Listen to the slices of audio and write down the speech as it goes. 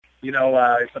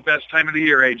It's the best time of the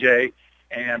year, AJ.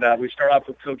 And we start off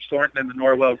with Coach Thornton and the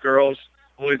Norwell girls.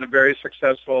 Always a very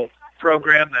successful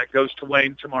program that goes to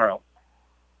Wayne tomorrow.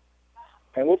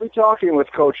 And we'll be talking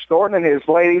with Coach Thornton and his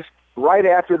ladies right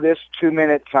after this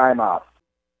 2-minute timeout.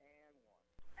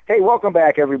 Hey, welcome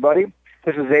back, everybody.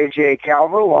 This is A.J.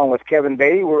 Calver along with Kevin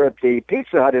Beatty. We're at the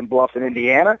Pizza Hut in Bluffton,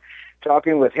 Indiana,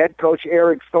 talking with head coach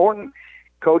Eric Thornton.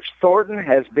 Coach Thornton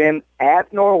has been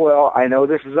at Norwell. I know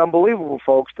this is unbelievable,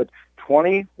 folks, but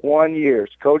 21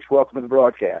 years. Coach, welcome to the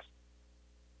broadcast.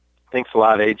 Thanks a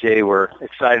lot, A.J. We're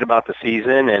excited about the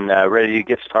season and ready to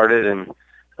get started and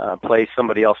play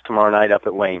somebody else tomorrow night up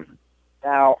at Wayne.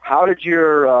 Now, how did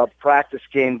your practice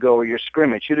game go, or your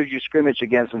scrimmage? Who did you scrimmage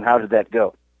against, and how did that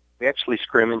go? We actually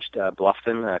scrimmaged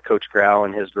Bluffton. Coach Grau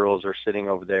and his girls are sitting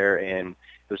over there, and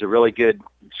it was a really good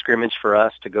scrimmage for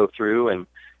us to go through and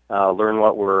learn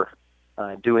what we're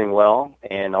doing well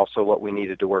and also what we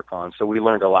needed to work on. So we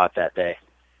learned a lot that day.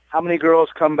 How many girls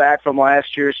come back from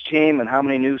last year's team, and how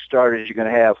many new starters are you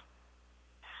going to have?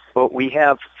 Well, we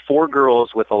have 4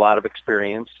 girls with a lot of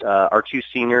experience. Our 2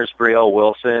 seniors, Brielle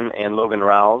Wilson and Logan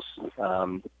Rouse.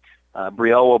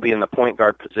 Brielle will be in the point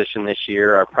guard position this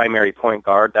year, our primary point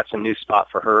guard. That's a new spot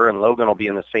for her, and Logan will be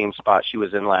in the same spot she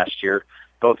was in last year.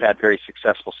 Both had very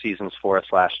successful seasons for us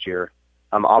last year.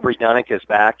 Aubrey Dunnick is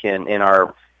back in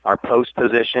our post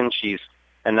position. She's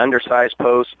an undersized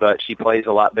post, but she plays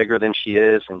a lot bigger than she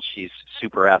is, and she's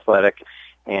super athletic.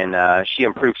 And she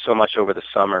improved so much over the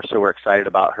summer, so we're excited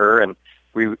about her. And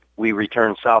we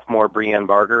return sophomore Brianne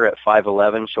Barger at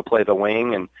 5'11". She'll play the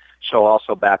wing, and she'll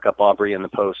also back up Aubrey in the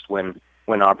post when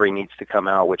Aubrey needs to come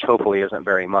out, which hopefully isn't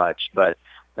very much. But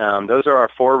those are our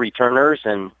 4 returners,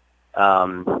 and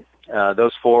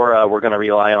those 4 we're going to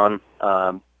rely on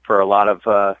for a lot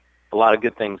of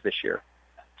good things this year.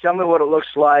 Tell me what it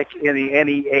looks like in the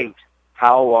NE8.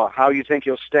 How you think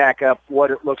you'll stack up?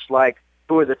 What it looks like?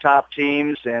 Who are the top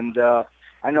teams? And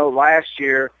I know last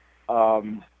year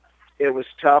it was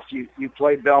tough. You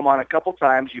played Belmont a couple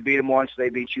times. You beat them once. They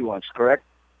beat you once. Correct?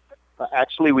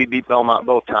 Actually, we beat Belmont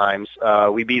both times.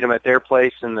 We beat them at their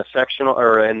place in the sectional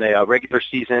or in the regular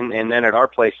season, and then at our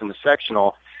place in the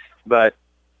sectional. But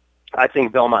I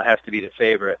think Belmont has to be the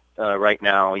favorite right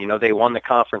now. They won the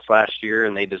conference last year,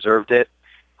 and they deserved it.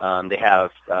 They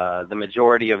have the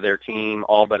majority of their team,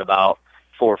 all but about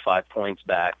 4 or 5 points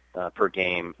back per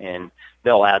game, and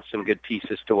they'll add some good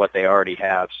pieces to what they already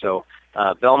have. So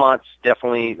Belmont's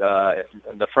definitely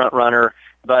the front runner,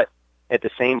 but at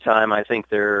the same time, I think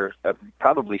there are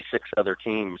probably 6 other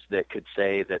teams that could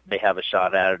say that they have a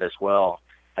shot at it as well.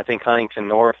 I think Huntington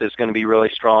North is going to be really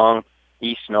strong.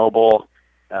 East Noble,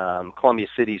 Columbia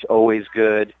City's always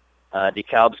good.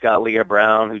 DeKalb's got Leah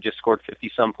Brown, who just scored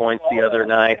 50-some points the other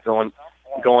night, going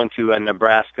to a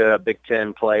Nebraska Big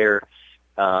Ten player.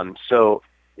 So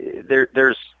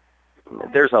there's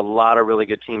a lot of really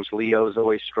good teams. Leo's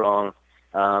always strong.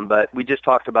 But we just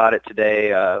talked about it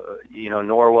today.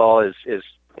 Norwell is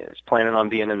planning on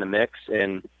being in the mix,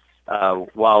 and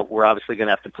while we're obviously going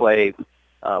to have to play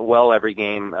well every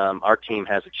game, our team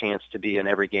has a chance to be in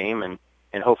every game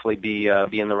and hopefully be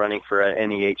in the running for an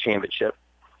NE8 championship.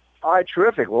 All right,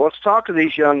 terrific. Well, let's talk to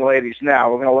these young ladies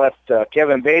now. We're going to let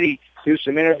Kevin Beatty do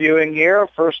some interviewing here.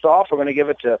 First off, we're going to give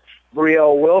it to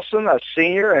Brielle Wilson, a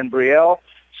senior, and Brielle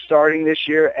starting this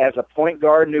year as a point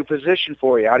guard, new position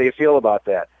for you. How do you feel about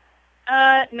that?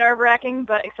 Nerve-wracking,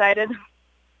 but excited.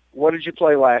 What did you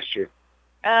play last year?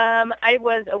 I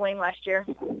was a wing last year.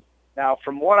 Now,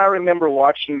 from what I remember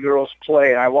watching girls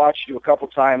play, and I watched you a couple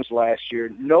times last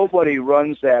year, nobody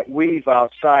runs that weave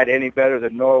outside any better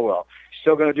than Norwell.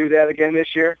 Still going to do that again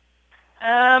this year?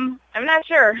 I'm not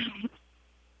sure.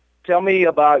 Tell me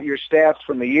about your stats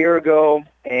from a year ago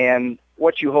and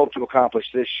what you hope to accomplish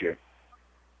this year.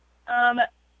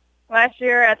 Last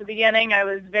year at the beginning, I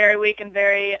was very weak and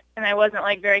I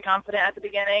wasn't very confident at the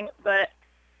beginning, but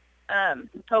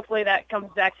hopefully that comes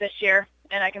back this year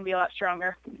and I can be a lot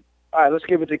stronger. All right, let's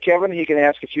give it to Kevin. He can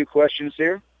ask a few questions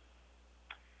here.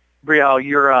 Brielle,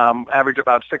 you're averaged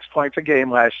about 6 points a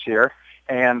game last year,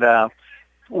 and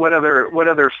what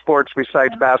other sports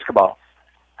besides basketball?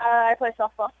 I play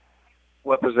softball.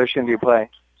 What position do you play?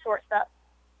 Shortstop.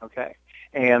 Okay.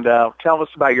 And tell us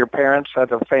about your parents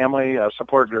as a family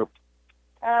support group.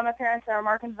 My parents are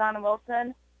Mark and Zana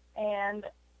Wilson, and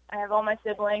I have all my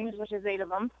siblings, which is 8 of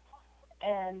them.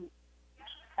 And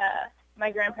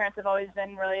my grandparents have always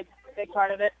been really a big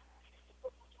part of it.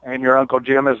 And your Uncle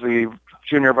Jim is the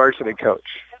junior varsity coach.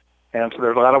 And so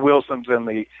there's a lot of Wilsons in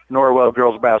the Norwell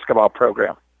girls basketball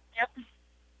program. Yep.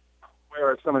 Where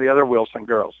are some of the other Wilson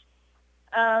girls?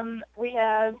 We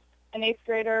have an 8th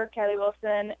grader, Kelly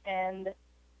Wilson, and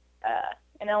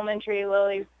elementary,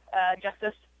 Lily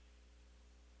Justice.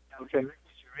 Okay. Is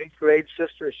your 8th grade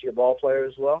sister, is she a ball player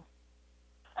as well?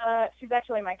 She's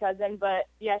actually my cousin, but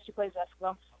yeah, she plays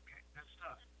basketball.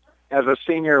 As a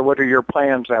senior, what are your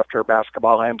plans after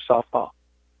basketball and softball?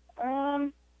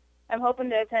 I'm hoping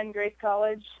to attend Grace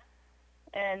College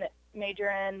and major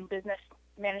in business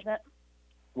management.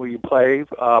 Will you play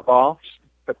ball,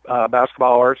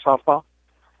 basketball or softball?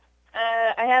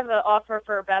 I have an offer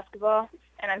for basketball,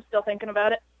 and I'm still thinking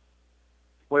about it.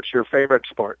 What's your favorite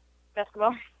sport?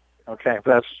 Basketball. Okay,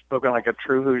 that's spoken like a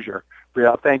true Hoosier.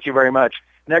 Brielle, thank you very much.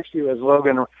 Next to you is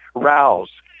Logan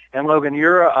Rouse. And Logan,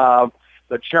 you're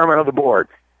the chairman of the board.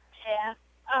 Yeah.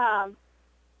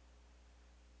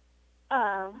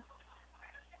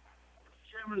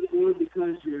 Chairman of the board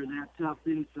because you're that tough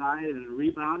inside and a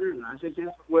rebounder, and I think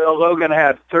that's... Well, Logan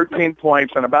had 13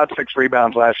 points and about 6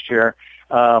 rebounds last year.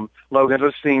 Logan's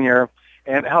a senior.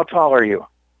 And how tall are you?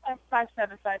 I'm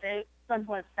 5'7", 5'8".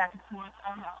 Sometimes back and forth. I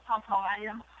don't know how tall I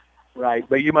am. Right,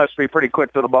 but you must be pretty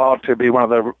quick to the ball to be one of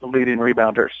the leading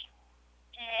rebounders.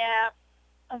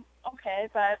 Yeah, okay,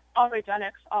 but Aubrey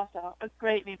Dunnick's also a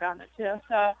great rebounder too.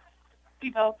 So we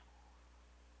both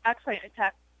actually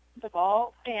attack the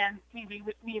ball and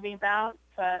we rebound,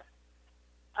 but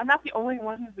I'm not the only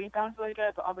one who rebounds really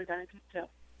good, but Aubrey Dunnick too.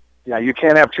 Yeah, you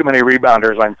can't have too many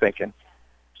rebounders, I'm thinking.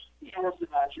 Tell us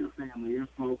about your family, your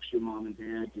folks, your mom and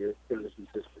dad, your brothers and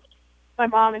sisters. My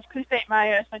mom is Chris St.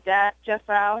 Myers, my dad, Jeff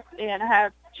Rouse, and I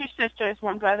have 2 sisters,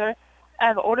 1 brother. I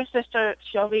have an older sister,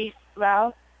 Shelby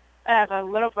Rouse. I have a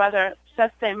little brother,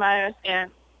 Seth St. Myers, and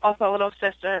also a little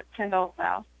sister, Kendall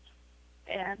Rouse.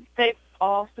 And they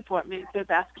all support me through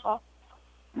basketball.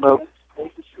 Well,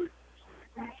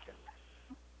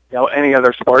 any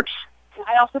other sports?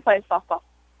 I also play softball.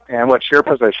 And what's your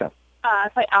position? I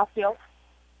play outfield,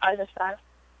 either side.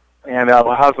 And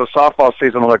how's the softball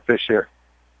season look this year?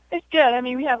 It's good. I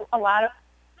mean, we have a lot of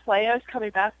players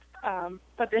coming back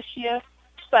for this year,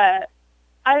 but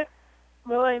I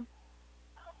really,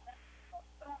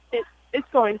 it's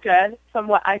going good from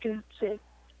what I can see.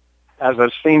 As a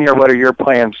senior, what are your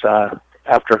plans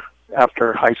after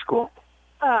high school?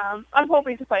 I'm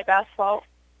hoping to play basketball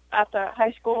after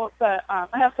high school, but I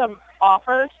have some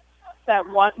offers that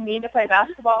want me to play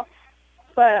basketball,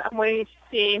 but I'm waiting to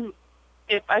see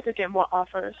if I could get more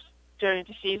offers during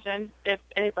the season if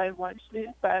anybody wants me.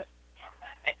 But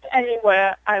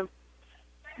anywhere, it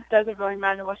doesn't really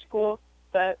matter what school,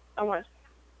 but I want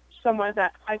somewhere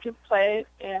that I can play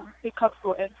and be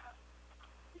comfortable in.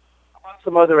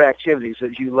 Some other activities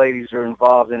that you ladies are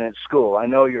involved in at school. I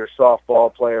know you're a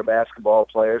softball player, basketball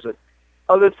players, but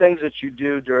other things that you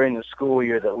do during the school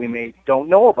year that we don't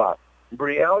know about.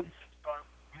 Brielle?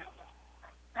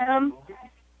 I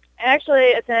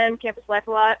actually attend Campus Life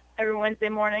a lot every Wednesday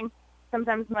morning,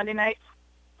 sometimes Monday nights.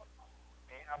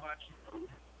 How about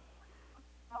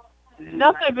you?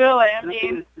 Nothing really. I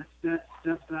mean,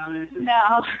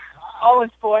 no,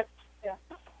 always sports. Yeah.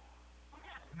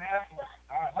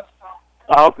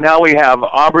 Oh, now we have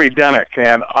Aubrey Dunnick,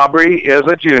 and Aubrey is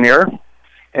a junior,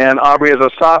 and Aubrey is a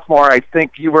sophomore. I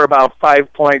think you were about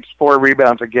 5 points, 4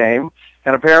 rebounds a game,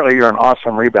 and apparently you're an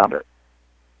awesome rebounder.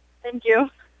 Thank you.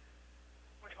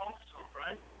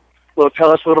 Well,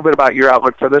 tell us a little bit about your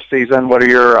outlook for this season. What are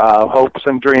your hopes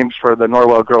and dreams for the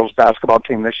Norwell girls basketball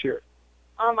team this year?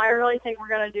 I really think we're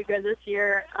going to do good this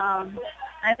year.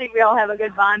 I think we all have a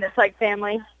good bond. It's like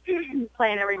family,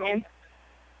 playing every game.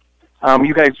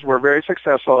 You guys were very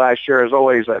successful last year, as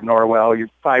always, at Norwell. You're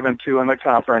 5-2 in the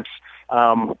conference.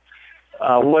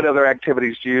 What other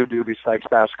activities do you do besides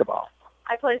basketball?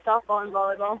 I play softball and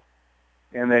volleyball.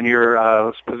 And then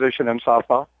your position in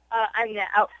softball? I'm the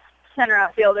center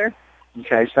outfielder.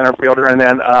 Okay, center fielder. And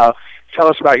then tell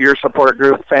us about your support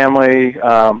group, family,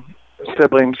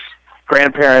 siblings,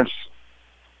 grandparents.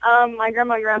 My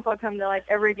grandma and grandpa come to like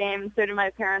every game, so do my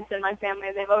parents and my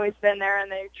family. They've always been there, and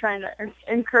they're trying to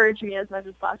encourage me as much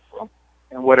as possible.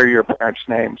 And what are your parents'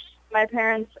 names? My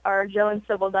parents are Jill and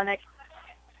Sybil Dunnick.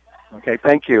 Okay,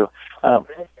 thank you.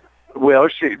 Well,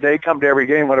 they come to every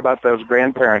game. What about those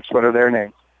grandparents? What are their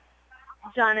names?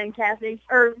 John and Kathy.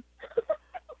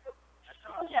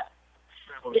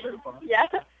 Yeah,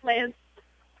 Lance.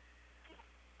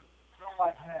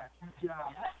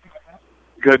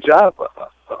 Good job,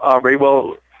 Aubrey.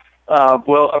 Well,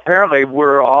 apparently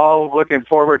we're all looking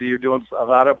forward to you doing a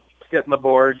lot of hitting the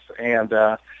boards and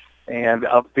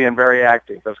being very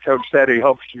active. As Coach said, he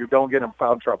hopes you don't get in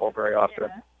foul trouble very often.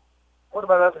 Yeah. What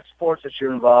about other sports that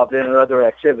you're involved in or other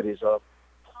activities?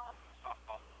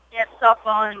 Yeah,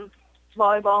 softball and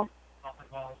volleyball.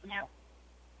 Yeah.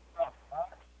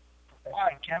 All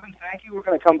right, Kevin, thank you. We're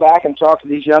going to come back and talk to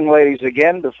these young ladies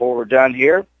again before we're done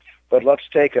here. But let's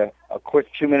take a quick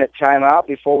 2-minute timeout.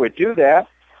 Before we do that,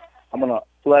 I'm going to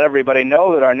let everybody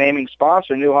know that our naming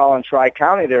sponsor, New Holland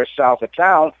Tri-County, there south of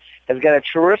town, has got a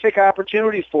terrific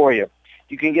opportunity for you.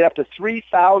 You can get up to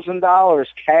 $3,000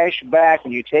 cash back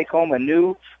when you take home a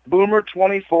new Boomer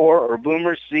 24 or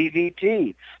Boomer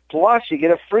CVT. Plus, you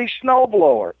get a free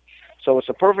snowblower. So it's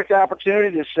a perfect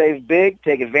opportunity to save big,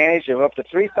 take advantage of up to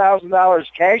 $3,000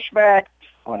 cash back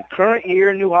on current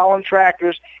year New Holland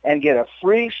tractors, and get a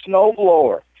free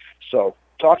snowblower. So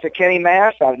talk to Kenny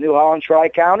Mass out of New Holland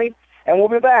Tri-County, and we'll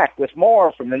be back with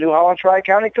more from the New Holland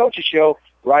Tri-County Coaches Show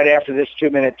right after this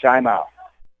 2-minute timeout.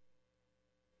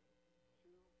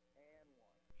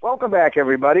 Welcome back,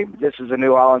 everybody. This is the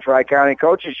New Holland Tri-County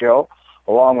Coaches Show.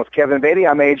 Along with Kevin Beatty,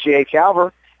 I'm A.J.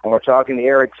 Calver, and we're talking to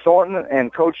Eric Thornton.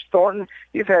 And Coach Thornton,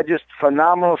 you've had just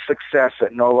phenomenal success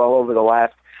at Norwell over the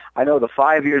last, the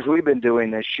 5 years we've been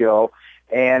doing this show.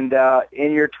 And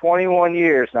in your 21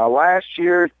 years, now last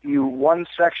year you won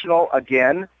sectional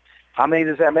again. How many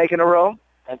does that make in a row?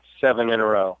 That's 7 in a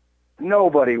row.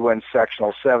 Nobody wins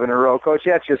sectional 7 in a row, Coach.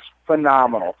 That's just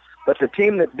phenomenal. But the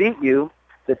team that beat you,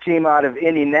 the team out of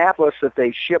Indianapolis that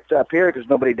they shipped up here because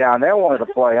nobody down there wanted to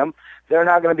play them, they're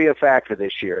not going to be a factor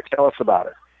this year. Tell us about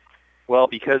it. Well,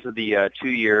 because of the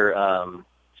 2-year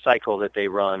cycle that they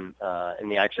run in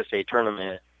the IHSA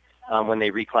tournament, when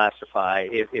they reclassify,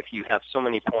 if you have so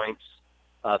many points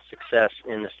of success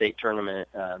in the state tournament,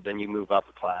 then you move up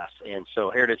a class. And so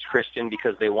Heritage Christian,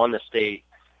 because they won the state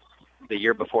the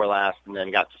year before last and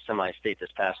then got to semi-state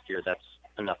this past year, that's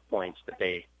enough points that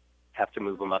they have to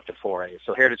move them up to 4A.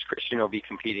 So Heritage Christian will be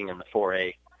competing in the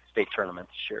 4A state tournament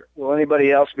this year. Will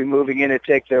anybody else be moving in to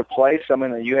take their place?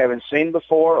 Something that you haven't seen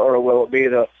before, or will it be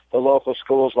the local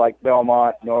schools like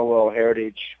Belmont, Norwell,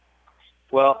 Heritage?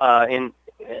 Well,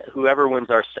 whoever wins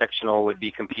our sectional would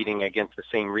be competing against the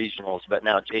same regionals, but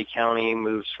now Jay County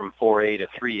moves from 4A to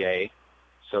 3A,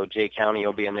 so Jay County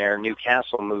will be in there.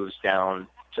 Newcastle moves down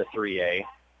to 3A,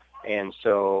 and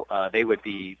so they would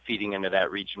be feeding into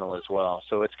that regional as well.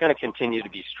 So it's going to continue to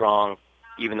be strong,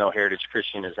 even though Heritage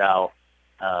Christian is out,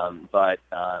 but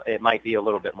it might be a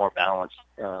little bit more balanced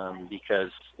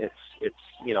because it's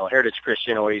Heritage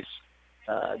Christian always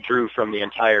drew from the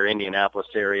entire Indianapolis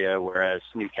area, whereas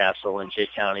Newcastle and Jay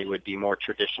County would be more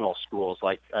traditional schools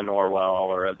like a Norwell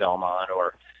or a Belmont,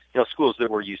 or schools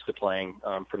that we're used to playing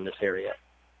from this area.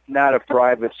 Not a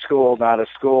private school, not a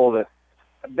school that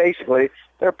basically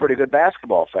they're a pretty good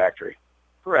basketball factory.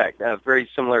 Correct. Very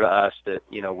similar to us, that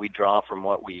we draw from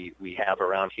what we have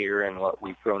around here and what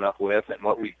we've grown up with and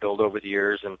what we've built over the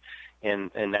years,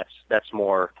 and that's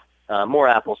more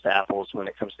apples to apples when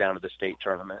it comes down to the state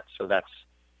tournament. So that's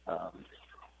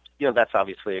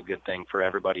obviously a good thing for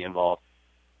everybody involved.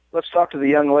 Let's talk to the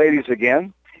young ladies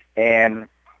again, and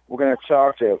we're going to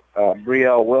talk to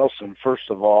Brielle Wilson first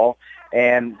of all.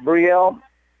 And Brielle,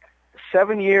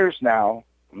 7 years now,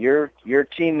 your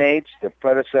teammates, the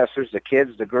predecessors, the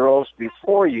kids, the girls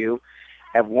before you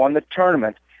have won the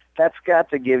tournament. That's got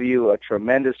to give you a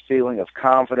tremendous feeling of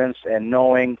confidence and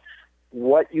knowing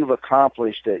what you've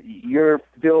accomplished, that you're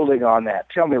building on that.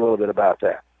 Tell me a little bit about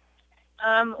that.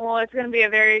 Well, it's going to be a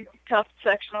very tough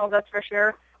sectional, that's for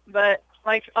sure. But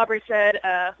like Aubrey said,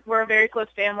 we're a very close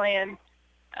family, and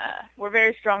we're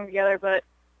very strong together. But,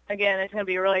 again, it's going to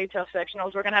be really tough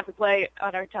sectionals. We're going to have to play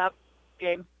on our top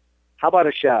game. How about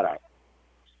a shout-out?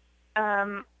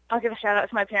 I'll give a shout-out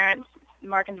to my parents,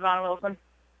 Mark and Devon Wilson.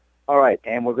 All right,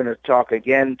 and we're going to talk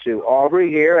again to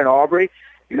Aubrey here. And, Aubrey,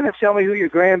 you're going to tell me who your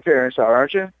grandparents are,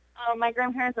 aren't you? My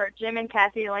grandparents are Jim and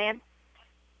Kathy Lamb.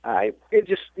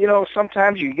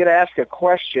 Sometimes you get asked a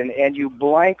question and you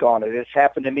blank on it. It's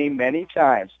happened to me many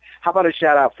times. How about a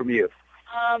shout-out from you?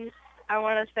 I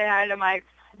want to say hi to my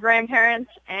grandparents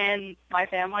and my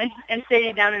family and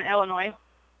stay down in Illinois.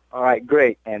 All right,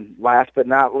 great. And last but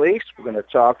not least, we're going to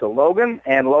talk to Logan.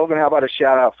 And, Logan, how about a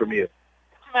shout-out from you?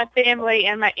 My family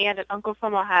and my aunt and uncle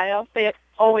from Ohio. They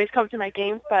always come to my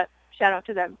games, but shout-out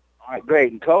to them. All right,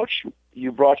 great. And, Coach,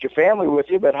 you brought your family with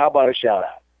you, but how about a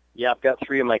shout-out? Yeah, I've got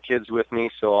 3 of my kids with me,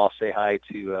 so I'll say hi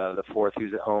to the 4th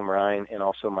who's at home, Ryan, and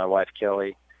also my wife,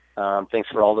 Kelly. Thanks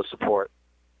for all the support.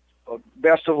 Well,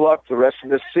 best of luck the rest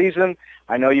of this season.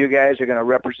 I know you guys are going to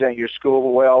represent your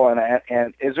school well,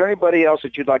 and is there anybody else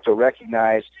that you'd like to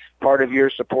recognize part of your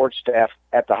support staff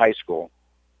at the high school?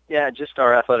 Yeah, just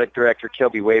our athletic director,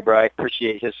 Kilby Waybright.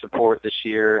 Appreciate his support this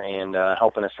year and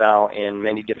helping us out in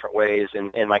many different ways.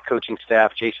 And my coaching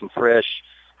staff, Jason Frisch,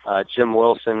 Jim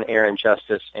Wilson, Aaron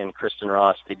Justice, and Kristen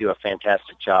Ross. They do a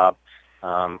fantastic job.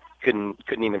 Couldn't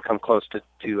even come close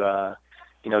to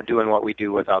doing what we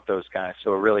do without those guys.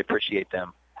 So we really appreciate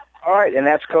them. All right, and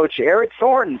that's Coach Eric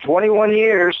Thornton, 21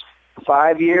 years,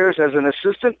 5 years as an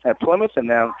assistant at Plymouth, and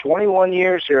now 21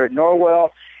 years here at Norwell.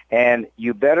 And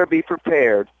you better be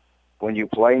prepared when you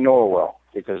play Norwell,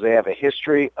 because they have a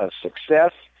history of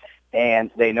success, and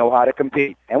they know how to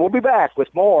compete. And we'll be back with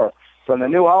more from the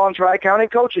New Holland Tri-County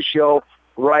Coaches Show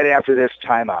right after this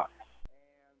timeout.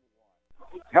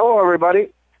 Hello,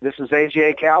 everybody. This is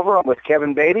A.J. Calver. I'm with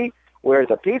Kevin Beatty. We're at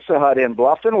the Pizza Hut in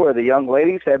Bluffton, where the young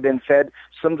ladies have been fed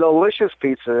some delicious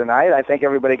pizza tonight. I think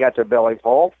everybody got their belly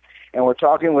full. And we're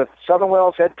talking with Southern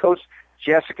Wells head coach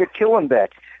Jessica Killenbeck.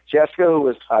 Jessica, who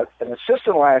was an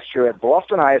assistant last year at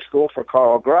Bluffton High School for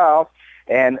Carl Grau,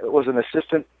 and was an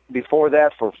assistant before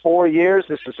that for 4 years.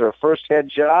 This is her first head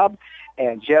job.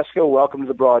 And Jessica, welcome to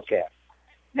the broadcast.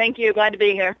 Thank you. Glad to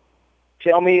be here.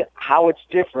 Tell me how it's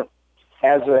different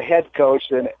as a head coach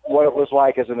than what it was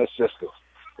like as an assistant.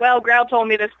 Well, Grau told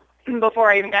me this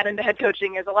before I even got into head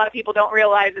coaching, is a lot of people don't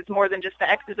realize it's more than just the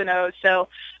X's and O's. So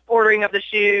ordering of the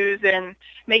shoes and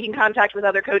making contact with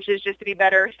other coaches just to be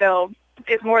better. So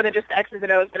it's more than just the X's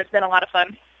and O's, but it's been a lot of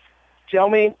fun. Tell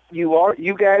me,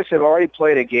 you guys have already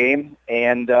played a game,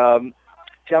 and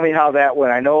tell me how that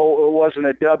went. I know it wasn't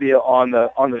a W on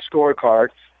the scorecard,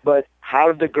 but how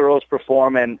did the girls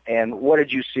perform, and what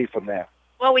did you see from that?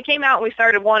 Well, we came out and we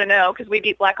started 1-0 because we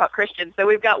beat Blackhawk Christian, so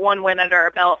we've got one win under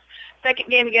our belt. Second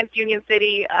game against Union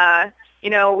City,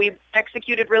 we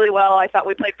executed really well. I thought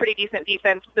we played pretty decent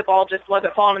defense. The ball just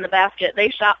wasn't falling in the basket. They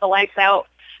shot the lights out.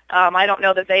 I don't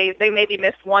know that they maybe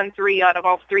missed 1-3 out of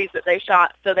all threes that they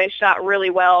shot, so they shot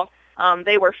really well.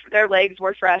 Their legs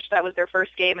were fresh. That was their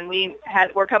first game, and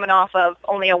we're coming off of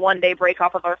only a 1-day break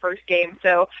off of our first game,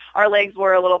 so our legs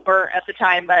were a little burnt at the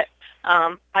time, but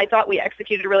I thought we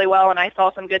executed really well, and I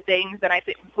saw some good things, and I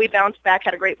think we bounced back,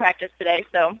 had a great practice today.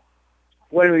 So,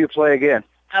 when will you play again?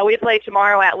 We play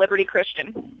tomorrow at Liberty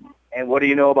Christian. And what do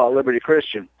you know about Liberty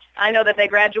Christian? I know that they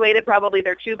graduated. Probably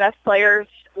their two best players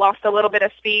lost a little bit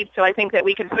of speed, so I think that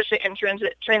we can push it in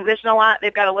transition a lot.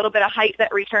 They've got a little bit of height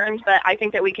that returns, but I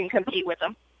think that we can compete with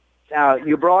them. Now,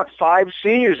 you brought 5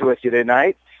 seniors with you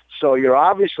tonight, so you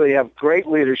obviously have great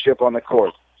leadership on the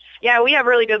court. Yeah, we have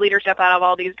really good leadership out of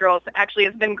all these girls. Actually,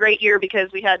 it's been a great year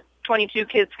because we had 22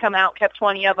 kids come out, kept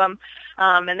 20 of them,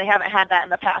 and they haven't had that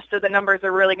in the past. So the numbers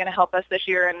are really going to help us this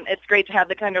year, and it's great to have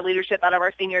the kind of leadership out of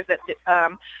our seniors that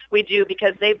we do,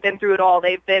 because they've been through it all.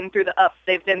 They've been through the ups,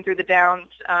 they've been through the downs,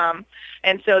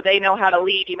 and so they know how to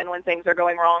lead even when things are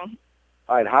going wrong.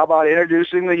 All right, how about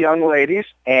introducing the young ladies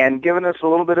and giving us a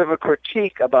little bit of a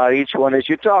critique about each one as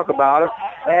you talk about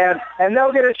them, and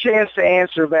they'll get a chance to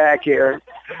answer back here.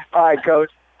 All right, Coach.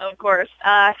 Of course.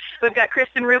 We've got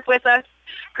Kristen Roop with us.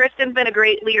 Kristen's been a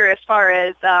great leader as far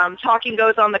as talking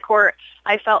goes on the court.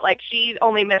 I felt like she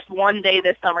only missed 1 day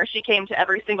this summer. She came to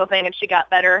every single thing, and she got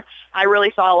better. I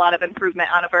really saw a lot of improvement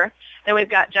out of her. Then we've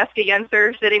got Jessica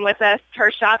Yenser sitting with us.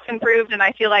 Her shots improved, and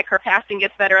I feel like her passing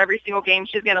gets better every single game.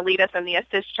 She's going to lead us in the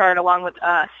assist chart along with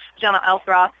Jenna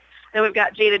Elsroth. Then we've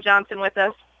got Jada Johnson with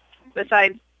us,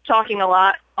 besides talking a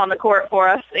lot on the court for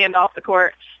us and off the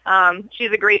court.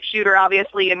 She's a great shooter,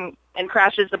 obviously, and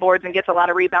crashes the boards and gets a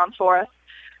lot of rebounds for us.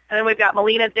 And then we've got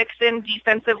Melina Dixon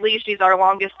defensively. She's our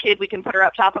longest kid. We can put her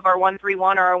up top of our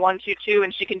 1-3-1 or our 1-2-2,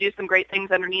 and she can do some great things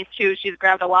underneath, too. She's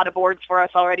grabbed a lot of boards for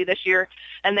us already this year.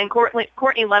 And then Courtney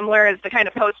Lemler is the kind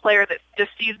of post player that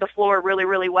just sees the floor really,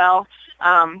 really well.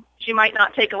 She might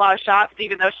not take a lot of shots,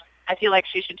 even though I feel like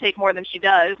she should take more than she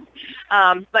does.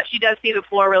 But she does see the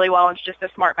floor really well, and she's just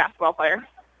a smart basketball player.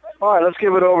 All right, let's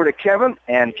give it over to Kevin,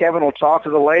 and Kevin will talk to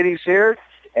the ladies here.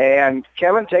 And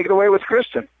Kevin, take it away with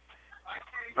Kristen.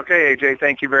 Okay, AJ,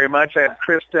 thank you very much. I have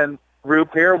Kristen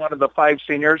Roop here, one of the 5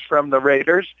 seniors from the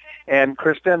Raiders. And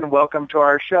Kristen, welcome to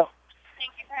our show.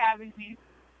 Thank you for having me.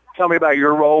 Tell me about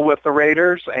your role with the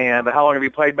Raiders, and how long have you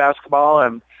played basketball,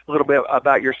 and a little bit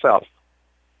about yourself.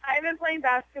 I've been playing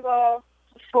basketball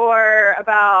for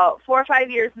about 4 or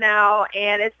 5 years now,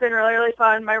 and it's been really, really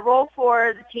fun. My role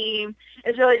for the team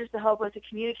is really just to help with the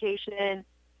communication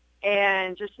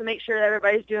and just to make sure that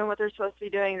everybody's doing what they're supposed to be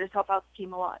doing and just help out the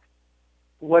team a lot.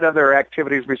 What other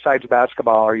activities besides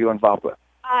basketball are you involved with?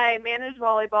 I manage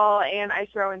volleyball and I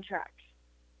throw in track.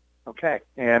 Okay.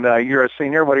 And you're a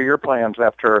senior. What are your plans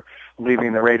after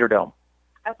leaving the Raider Dome?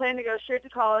 I plan to go straight to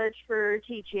college for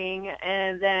teaching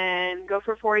and then go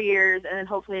for 4 years and then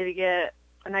hopefully to get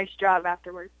a nice job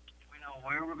afterwards. Do we know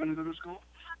where we're going to go to school?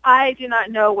 I do not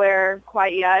know where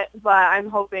quite yet, but I'm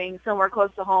hoping somewhere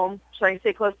close to home so I can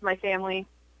stay close to my family.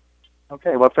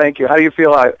 Okay, well, thank you. How do you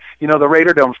feel? The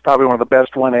Raider Dome is probably one of the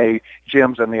best 1A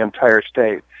gyms in the entire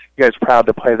state. You guys proud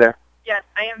to play there? Yes,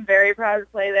 I am very proud to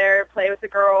play there, play with the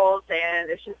girls, and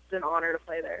it's just an honor to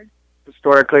play there.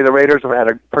 Historically, the Raiders have had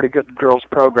a pretty good girls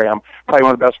program. Probably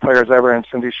one of the best players ever in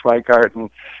Cindy Schweikart, and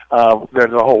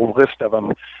there's a whole list of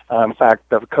them. In fact,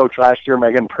 the coach last year,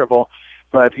 Megan Pribble,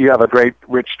 but you have a great,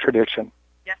 rich tradition.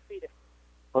 Yes, we do.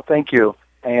 Well, thank you.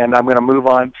 And I'm going to move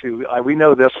on to, we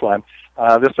know this one.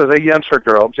 This is a Yenser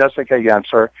girl, Jessica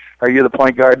Yenser. Are you the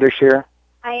point guard this year?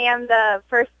 I am the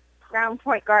first round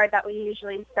point guard that we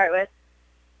usually start with.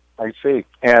 I see.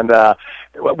 And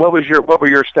what were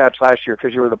your stats last year?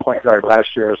 Because you were the point guard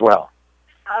last year as well.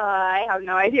 I have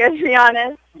no idea, to be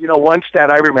honest. You know, one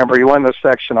stat I remember, you won the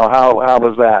sectional. How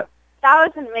was that? That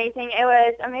was amazing. It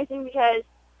was amazing because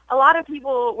a lot of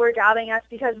people were doubting us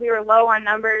because we were low on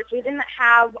numbers. We didn't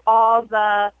have all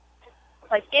the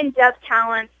in-depth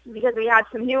talents because we had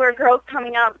some newer girls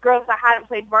coming up, girls that hadn't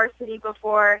played varsity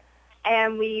before,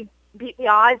 and we beat the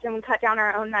odds and we cut down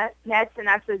our own nets, and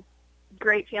that's a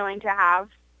great feeling to have.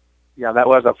 Yeah, that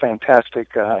was a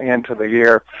fantastic end to the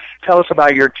year. Tell us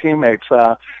about your teammates.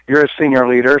 You're a senior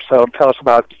leader, so tell us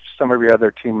about some of your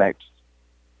other teammates.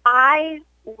 I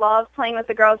love playing with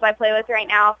the girls I play with right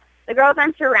now. The girls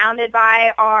I'm surrounded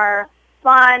by are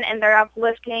fun and they're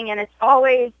uplifting, and it's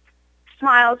always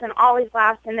smiles and always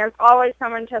laughs, and there's always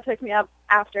someone to pick me up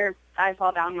after I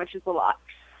fall down, which is a lot.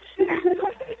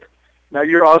 Now,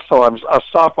 you're also a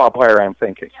softball player, I'm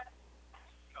thinking.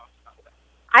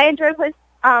 I enjoy playing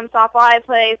softball. I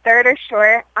play third or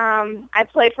short. I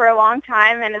played for a long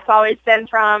time, and it's always been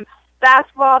from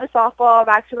basketball to softball,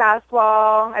 back to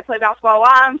basketball. I play basketball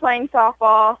while I'm playing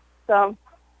softball, so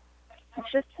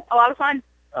it's just a lot of fun.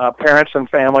 Parents and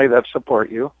family that support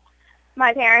you.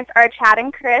 My parents are Chad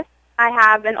and Chris. I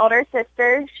have an older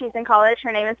sister. She's in college.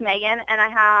 Her name is Megan, and I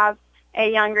have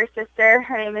a younger sister.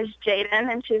 Her name is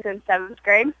Jaden, and she's in 7th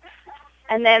grade.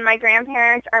 And then my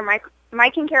grandparents are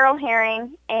Mike and Carol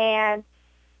Herring, and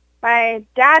my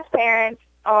dad's parents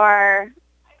are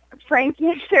Frank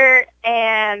Yenser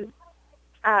and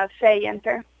Faye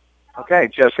Yenser. Okay,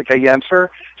 Jessica Yenser,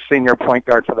 senior point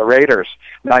guard for the Raiders.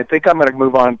 Now, I think I'm going to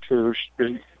move on to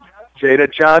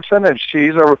Jada Johnson, and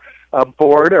she's a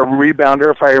board, a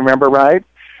rebounder, if I remember right.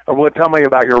 Tell me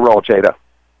about your role, Jada.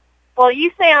 Well,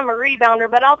 you say I'm a rebounder,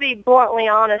 but I'll be bluntly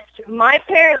honest. My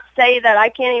parents say that I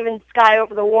can't even sky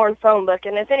over the Warren phone book,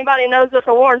 and if anybody knows what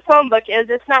the Warren phone book is,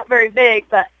 it's not very big,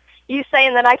 but you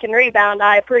saying that I can rebound,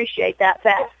 I appreciate that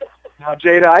fact. Now,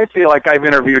 Jada, I feel like I've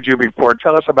interviewed you before.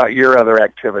 Tell us about your other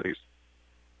activities.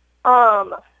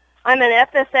 I'm an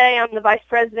FSA. I'm the vice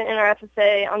president in our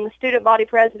FSA. I'm the student body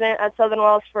president at Southern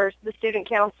Wells for the Student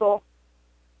Council.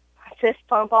 Fist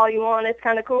pump all you want. It's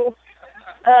kind of cool.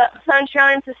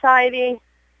 Sunshine Society.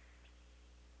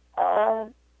 I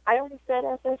already said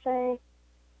FSA.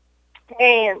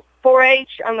 And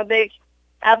 4-H. I'm a big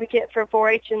advocate for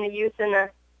 4-H in the youth and the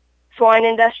swine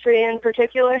industry in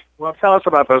particular. Well, tell us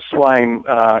about the swine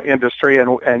industry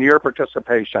and your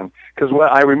participation, because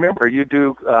I remember you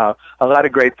do a lot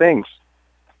of great things.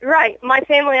 Right. My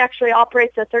family actually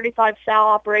operates a 35-sow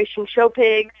operation, show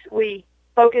pigs. We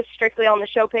focus strictly on the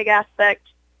show pig aspect,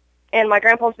 and my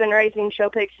grandpa's been raising show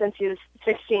pigs since he was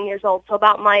 16 years old, so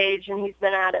about my age, and he's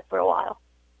been at it for a while.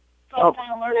 So I'm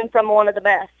kind of learning from one of the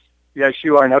best. Yes,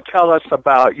 you are. Now tell us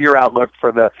about your outlook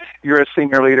for you're a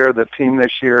senior leader of the team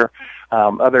this year,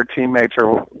 other teammates,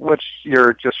 or what's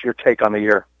your take on the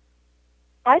year?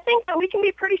 I think that we can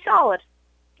be pretty solid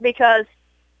because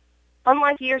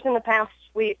unlike years in the past,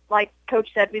 we, like Coach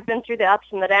said, we've been through the ups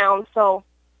and the downs, so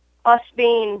us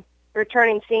being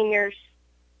returning seniors,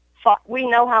 we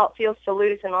know how it feels to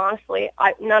lose, and honestly,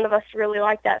 none of us really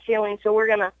like that feeling, so we're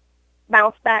going to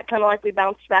bounce back kind of like we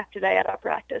bounced back today at our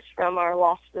practice from our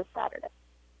loss this Saturday.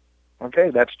 Okay,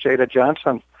 that's Jada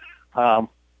Johnson.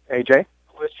 AJ?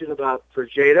 Question for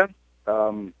Jada.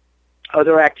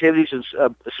 Other activities,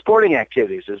 sporting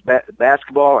activities, is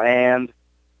basketball and...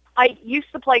 I used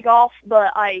to play golf,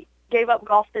 but I gave up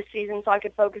golf this season so I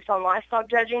could focus on livestock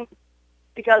judging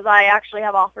because I actually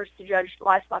have offers to judge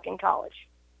livestock in college.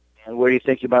 And where do you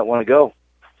think you might want to go?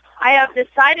 I have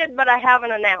decided, but I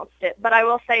haven't announced it. But I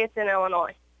will say it's in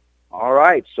Illinois. All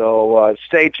right, so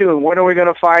stay tuned. When are we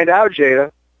going to find out,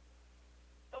 Jada?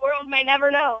 The world may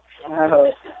never know.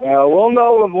 We'll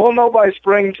know by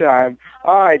springtime.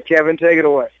 All right, Kevin, take it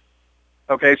away.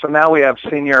 Okay, so now we have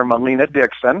senior Melina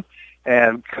Dixon,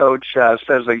 and Coach says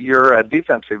that you're a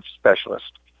defensive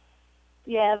specialist.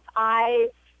 Yes,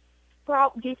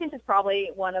 defense is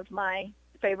probably one of my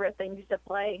favorite things to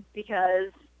play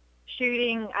because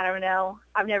shooting, I don't know,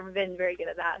 I've never been very good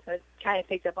at that, so it's kind of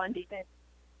picked up on defense.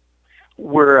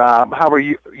 How were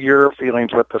your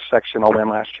feelings with the sectional win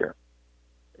last year?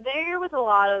 There was a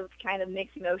lot of kind of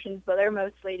mixed emotions, but they're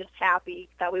mostly just happy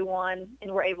that we won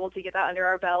and we're able to get that under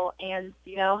our belt and,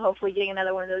 hopefully getting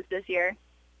another one of those this year.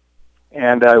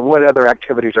 And what other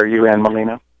activities are you in,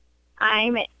 Melina?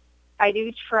 I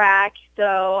do track,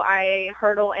 so I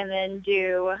hurdle and then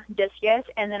do discus,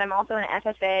 and then I'm also in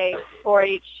FFA,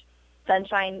 4-H,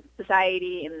 Sunshine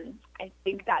Society, and I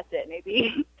think that's it,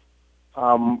 maybe.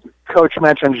 Coach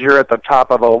mentions you're at the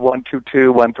top of a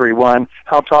 122, 131.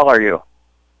 How tall are you?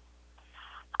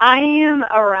 I am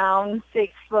around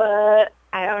 6 foot.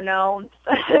 I don't know.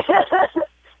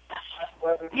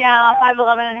 Yeah,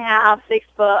 5'11" and a half, 6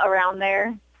 foot, around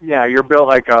there. Yeah, you're built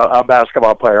like a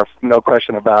basketball player, no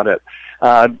question about it.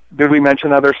 Did we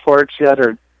mention other sports yet,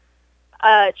 or?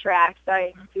 Track.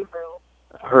 I do hurdles.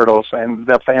 Hurdles, and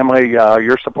the family,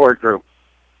 your support group.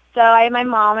 So I have my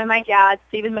mom and my dad,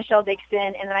 Steve and Michelle Dixon,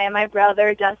 and then I have my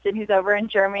brother, Dustin, who's over in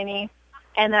Germany.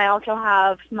 And then I also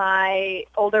have my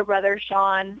older brother,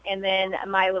 Sean, and then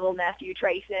my little nephew,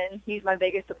 Trayson. He's my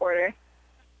biggest supporter.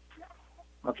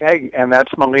 Okay, and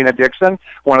that's Melina Dixon,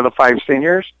 one of the 5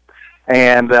 seniors.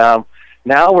 And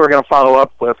now we're going to follow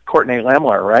up with Courtney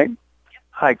Lemler, right? Yep.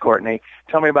 Hi, Courtney.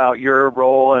 Tell me about your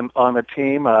role on the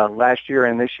team last year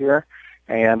and this year,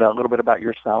 and a little bit about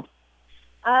yourself.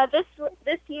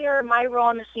 This year, my role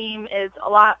on the team is a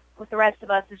lot with the rest of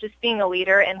us is just being a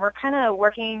leader, and we're kind of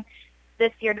working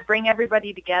this year to bring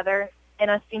everybody together. And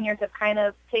us seniors have kind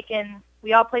of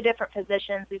we all play different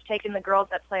positions. We've taken the girls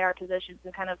that play our positions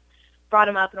and kind of brought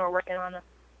them up, and we're working on them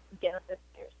again this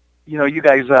year. You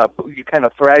guys you kind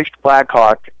of thrashed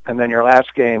Blackhawk, and then your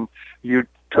last game you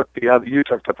took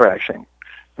the thrashing.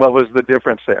 What was the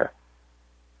difference there?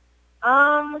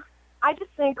 I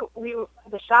just think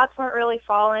the shots weren't really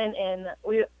falling, and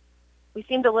we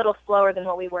seemed a little slower than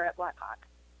what we were at Blackhawk.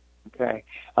 Okay.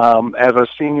 As a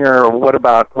senior, what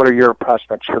are your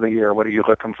prospects for the year? What are you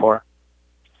looking for?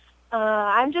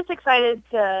 I'm just excited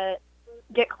to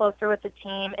get closer with the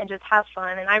team and just have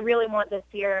fun. And I really want this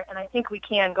year, and I think we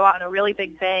can go out on a really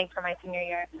big bang for my senior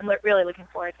year. I'm really looking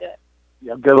forward to it.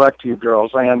 Yeah, good luck to you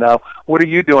girls. And what are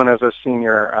you doing as a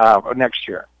senior next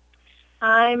year?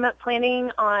 I'm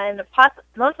planning on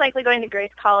most likely going to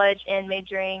Grace College and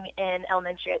majoring in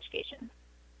elementary education.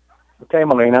 Okay,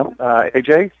 Melina.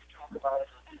 AJ?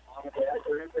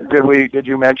 Did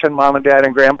you mention mom and dad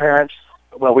and grandparents?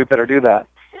 Well, we better do that.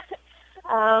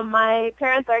 My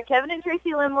parents are Kevin and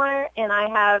Tracy Limler, and I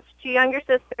have 2 younger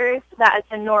sisters that's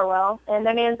in Norwell, and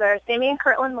their names are Sammy and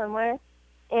Kirtland Limler,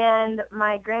 and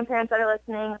my grandparents that are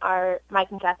listening are Mike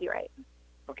and Kathy Wright.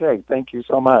 Okay, thank you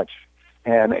so much.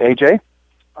 And AJ?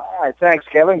 All right, thanks,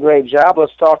 Kevin. Great job.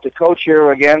 Let's talk to Coach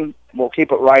here again. We'll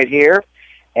keep it right here.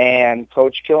 And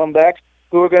Coach Killenbeck,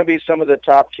 who are going to be some of the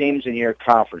top teams in your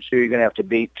conference? Who are you going to have to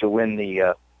beat to win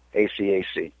the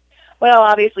ACAC? Well,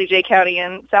 obviously, Jay County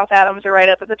and South Adams are right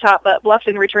up at the top, but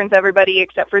Bluffton returns everybody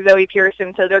except for Zoe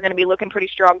Pearson, so they're going to be looking pretty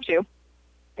strong, too.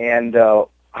 And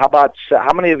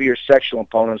how many of your sectional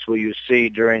opponents will you see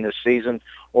during the season,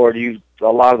 or do a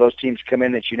lot of those teams come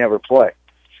in that you never play?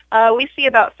 We see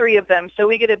about 3 of them, so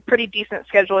we get a pretty decent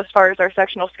schedule as far as our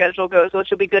sectional schedule goes,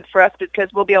 which will be good for us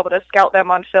because we'll be able to scout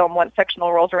them on film once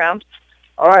sectional rolls around.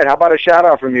 All right, how about a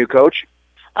shout-out from you, Coach?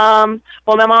 Well,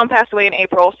 my mom passed away in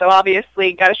April, so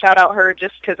obviously got to shout out her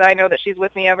just because I know that she's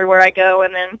with me everywhere I go.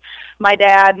 And then my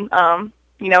dad,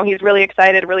 he's really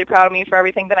excited, really proud of me for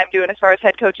everything that I'm doing as far as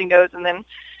head coaching goes. And then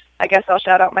I guess I'll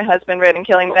shout out my husband, Red and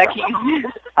Killenbeck.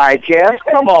 I guess.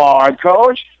 Come on,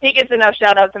 Coach. He gets enough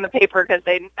shout-outs in the paper because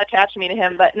they attach me to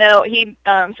him. But, no, he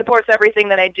supports everything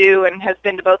that I do and has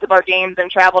been to both of our games and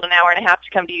traveled an hour and a half to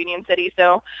come to Union City.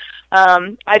 So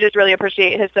I just really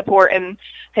appreciate his support and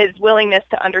his willingness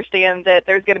to understand that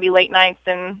there's going to be late nights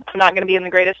and I'm not going to be in the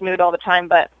greatest mood all the time,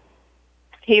 but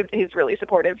he's really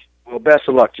supportive. Well, best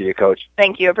of luck to you, Coach.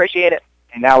 Thank you. Appreciate it.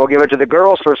 And now we'll give it to the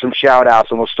girls for some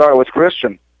shout-outs, and we'll start with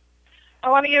Christian. I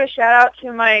want to give a shout-out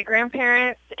to my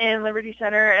grandparents in Liberty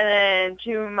Center and then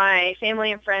to my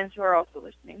family and friends who are also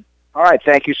listening. All right.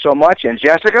 Thank you so much. And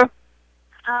Jessica?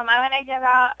 I want to give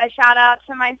out a shout-out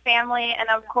to my family and,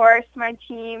 of course, my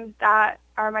team that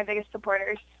are my biggest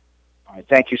supporters. All right.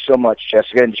 Thank you so much,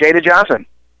 Jessica. And Jada Johnson?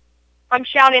 I'm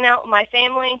shouting out my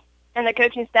family and the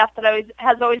coaching staff that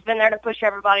has always been there to push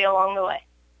everybody along the way.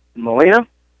 Melina?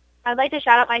 I'd like to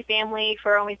shout out my family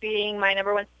for always being my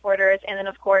number one supporters, and then,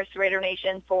 of course, Raider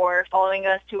Nation for following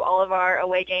us to all of our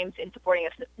away games and supporting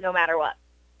us no matter what.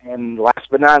 And last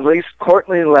but not least,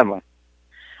 Courtney Lemler.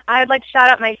 I'd like to shout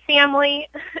out my family,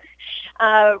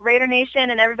 Raider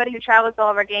Nation, and everybody who travels to all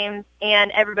of our games,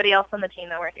 and everybody else on the team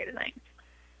that we're here tonight.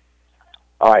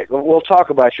 All right. We'll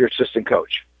talk about your assistant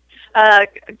coach.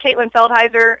 Caitlin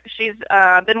Feldheiser, she's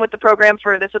been with the program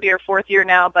this will be her 4th year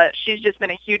now, but she's just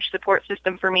been a huge support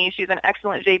system for me. She's an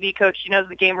excellent JV coach. She knows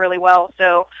the game really well,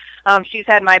 so she's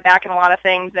had my back in a lot of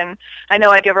things, and I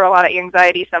know I give her a lot of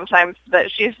anxiety sometimes,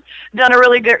 but she's done a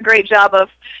really great job of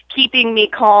keeping me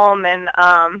calm and,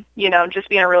 just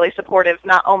being a really supportive,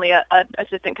 not only a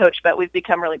assistant coach, but we've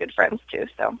become really good friends too,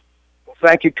 so.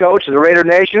 Thank you, Coach. The Raider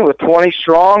Nation with 20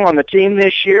 strong on the team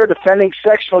this year, defending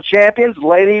sectional champions.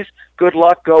 Ladies, good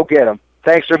luck. Go get them.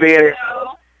 Thanks for being here.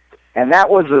 And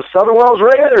that was the Southern Wells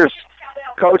Raiders.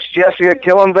 Coach Jessica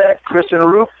Killenbeck, Kristen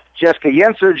Roop, Jessica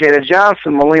Yenser, Jada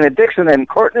Johnson, Melina Dixon, and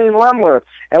Courtney Lemler.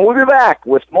 And we'll be back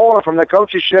with more from the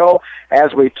Coaches Show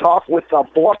as we talk with the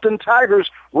Bluffton Tigers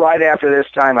right after this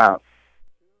timeout.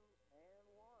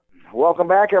 Welcome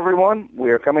back, everyone.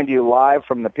 We are coming to you live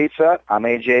from the Pizza Hut. I'm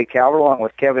A.J. Calver along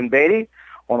with Kevin Beatty.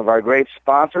 One of our great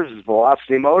sponsors is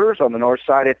Velocity Motors on the north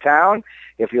side of town.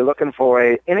 If you're looking for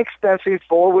an inexpensive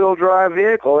four-wheel drive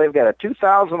vehicle, they've got a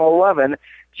 2011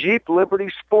 Jeep Liberty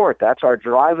Sport. That's our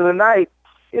drive of the night.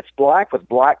 It's black with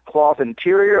black cloth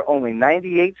interior, only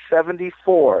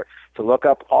 $98.74. To look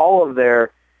up all of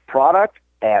their product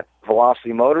at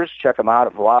Velocity Motors, check them out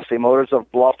at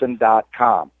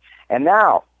velocitymotorsofbluffton.com. And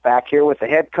now, back here with the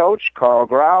head coach, Carl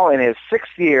Grau, in his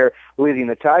 6th year leading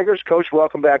the Tigers. Coach,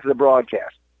 welcome back to the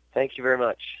broadcast. Thank you very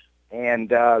much.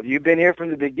 And you've been here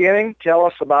from the beginning. Tell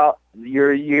us about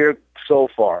your year so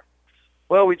far.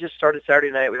 Well, we just started Saturday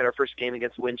night. We had our first game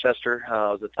against Winchester. It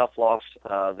was a tough loss.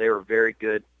 They were very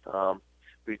good.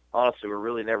 We honestly were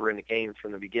really never in the game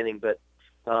from the beginning. But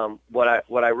what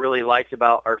I really liked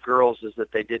about our girls is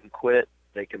that they didn't quit.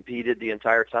 They competed the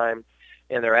entire time,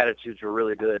 and their attitudes were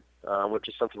really good, which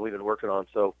is something we've been working on.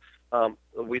 So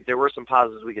there were some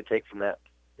positives we could take from that.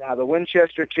 Now, the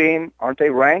Winchester team, aren't they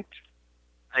ranked?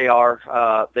 They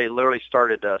are. They literally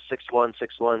started 6'1",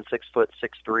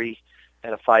 6'3",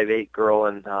 and a 5'8" girl,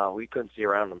 and we couldn't see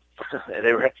around them.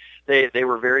 they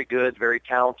were very good, very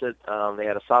talented. They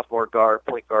had a sophomore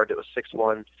point guard that was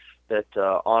 6'1", that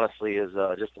honestly is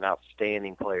just an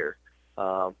outstanding player,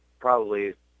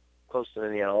 probably close to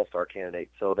an All-Star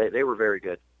candidate. So they were very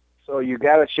good. So you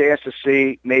got a chance to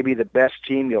see maybe the best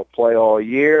team you'll play all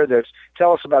year.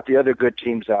 Tell us about the other good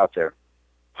teams out there.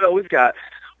 Well, we're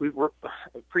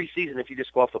preseason. If you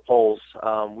just go off the polls,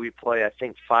 we play, I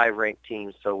think, 5 ranked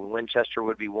teams. So Winchester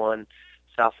would be one,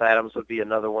 South Adams would be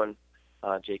another one,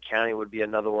 Jay County would be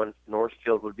another one,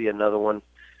 Northfield would be another one,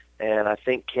 and I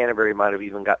think Canterbury might have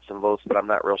even got some votes, but I'm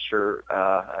not real sure.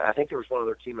 I think there was one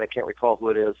other team, I can't recall who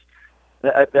it is.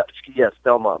 Yes,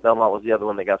 Belmont. Belmont was the other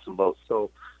one that got some votes.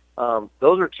 So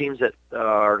those are teams that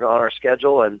are on our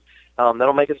schedule, and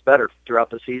that'll make us better throughout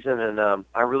the season. And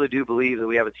I really do believe that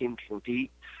we have a team to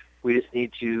compete. We just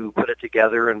need to put it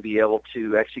together and be able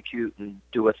to execute and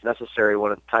do what's necessary when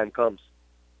the time comes.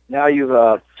 Now,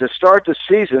 to start the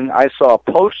season, I saw a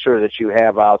poster that you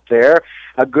have out there,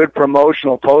 a good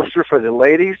promotional poster for the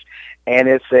ladies, and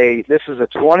this is a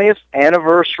 20th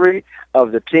anniversary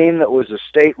of the team that was a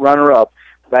state runner-up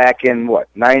back in,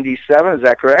 97? Is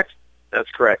that correct?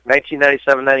 That's correct.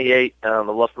 1997-98, the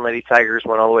Bluffton Lady Tigers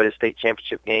went all the way to the state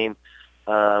championship game.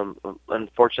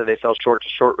 Unfortunately, they fell short to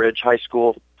Shortridge High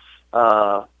School,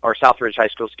 or Southridge High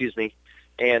School, excuse me.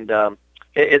 And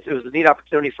it was a neat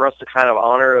opportunity for us to kind of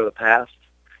honor the past.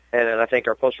 And I think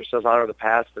our poster says honor the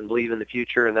past and believe in the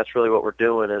future, and that's really what we're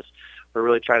doing is we're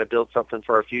really trying to build something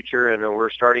for our future, and we're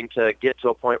starting to get to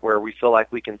a point where we feel like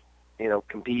we can,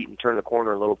 compete and turn the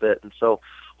corner a little bit. And so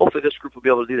hopefully this group will be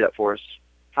able to do that for us.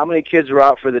 How many kids are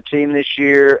out for the team this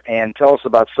year? And tell us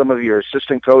about some of your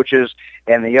assistant coaches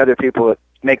and the other people that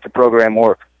make the program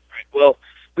work. Well,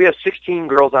 we have 16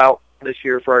 girls out this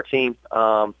year for our team.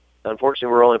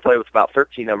 Unfortunately, we're only playing with about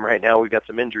 13 of them right now. We've got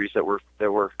some injuries that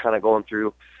we're kind of going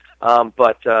through.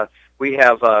 But we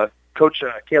have Coach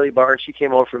Kaylee Barnes. She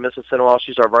came over from Mississippi.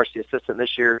 She's our varsity assistant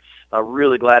this year.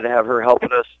 Really glad to have her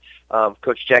helping us.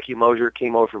 Coach Jackie Mosier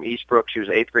came over from Eastbrook. She was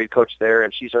an 8th grade coach there,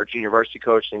 and she's our junior varsity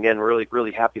coach. And again, really,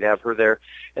 really happy to have her there.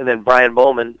 And then Brian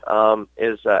Bowman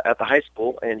is at the high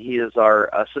school, and he is our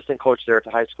assistant coach there at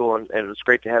the high school, and it was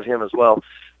great to have him as well.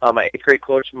 My 8th grade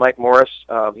coach, Mike Morris,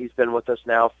 he's been with us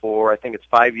now for, I think it's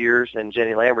 5 years, and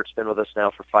Jenny Lambert's been with us now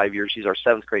for 5 years. She's our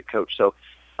 7th grade coach. So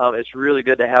it's really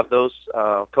good to have those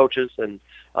coaches, and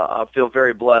I feel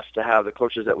very blessed to have the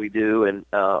coaches that we do, and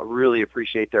really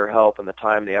appreciate their help and the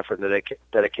time, the effort, and the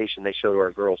dedication they show to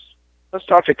our girls. Let's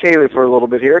talk to Kaylee for a little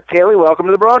bit here. Kaylee, welcome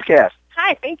to the broadcast.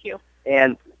 Hi, thank you.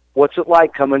 And what's it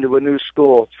like coming to a new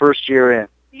school, first year in?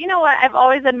 You know what? I've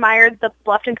always admired the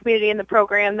Bluffton community and the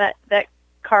program that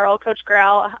Coach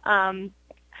Grau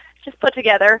just put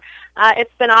together.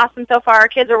 It's been awesome so far. Our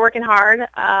kids are working hard,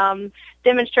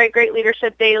 demonstrate great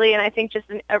leadership daily, and I think just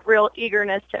a real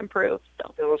eagerness to improve.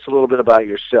 So. Tell us a little bit about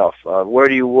yourself. Where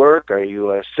do you work? Are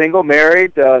you single,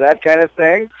 married, that kind of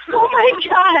thing? Oh, my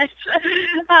gosh.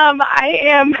 I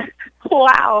am,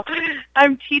 wow.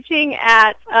 I'm teaching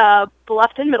at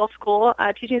Bluffton Middle School,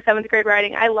 teaching 7th grade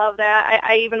writing. I love that.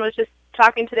 I even was just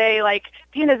talking today, like,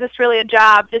 Dean, is this really a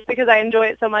job? Just because I enjoy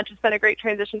it so much, it's been a great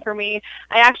transition for me.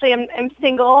 I actually am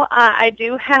single. I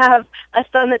do have a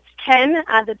son that's 10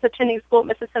 that's attending school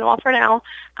at Mrs. Sinwell for now,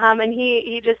 and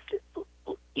he just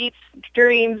eats,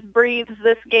 dreams, breathes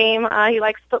this game. He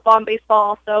likes football and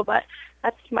baseball also, but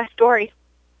that's my story.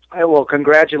 All right, well,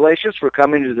 congratulations for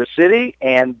coming to the city,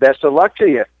 and best of luck to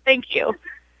you. Thank you.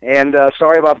 And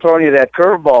sorry about throwing you that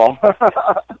curveball.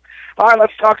 All right,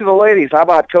 let's talk to the ladies. How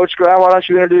about Coach Grau? Why don't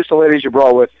you introduce the ladies you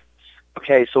brought with?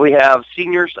 Okay, so we have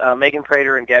seniors, Megan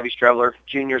Prater and Gabby Strevler,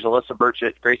 juniors, Alyssa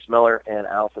Burchett, Grace Miller, and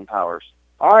Allison Powers.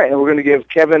 All right, and we're going to give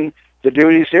Kevin the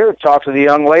duties here to talk to the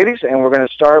young ladies, and we're going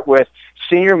to start with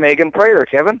senior Megan Prater.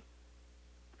 Kevin?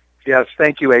 Yes,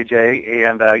 thank you, AJ.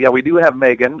 And, we do have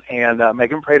Megan, and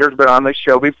Megan Prater's been on this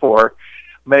show before.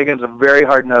 Megan's a very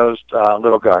hard-nosed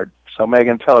little guard. So,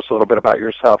 Megan, tell us a little bit about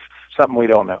yourself, something we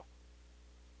don't know.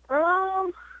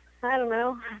 I don't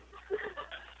know.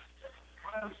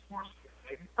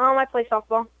 I play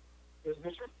softball.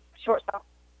 Shortstop.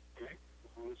 Okay.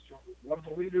 One of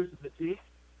the leaders of the team.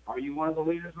 Are you one of the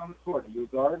leaders on the court? Are you a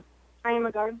guard? I am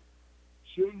a guard.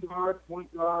 Shooting guard,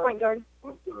 point guard? Point guard.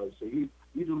 Point guard. So you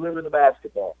deliver the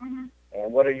basketball. Mm-hmm.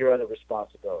 And what are your other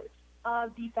responsibilities?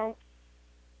 Defense.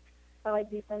 I like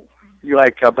defense. You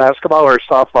like basketball or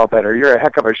softball better? You're a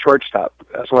heck of a shortstop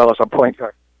as well as a point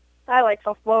guard. I like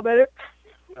softball better.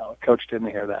 No, Coach didn't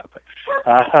hear that.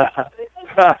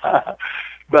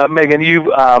 But Megan,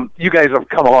 you guys have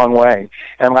come a long way.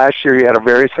 And last year you had a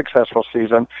very successful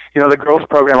season. You know, the girls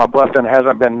program at Bluffton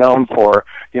hasn't been known for,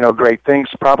 great things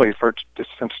probably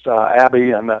since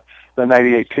Abby and the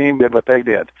 98 team did what they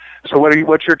did. So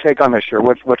what's your take on this year?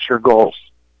 What's your goals?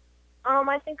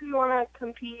 I think we want to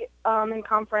compete in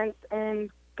conference and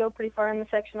go pretty far in the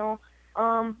sectional.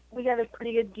 We got a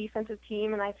pretty good defensive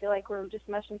team, and I feel like we're just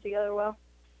meshing together well.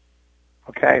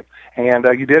 Okay, and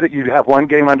you did it. You have one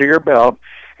game under your belt,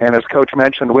 and as Coach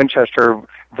mentioned, Winchester,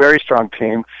 very strong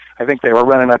team. I think they were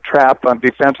running a trap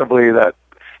defensively.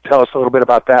 Tell us a little bit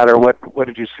about that, or what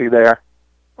did you see there?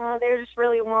 They were just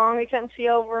really long. We couldn't see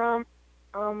over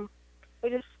them. We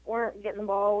just weren't getting the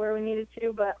ball where we needed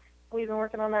to, but we've been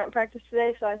working on that in practice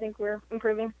today, so I think we're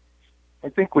improving. I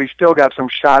think we still got some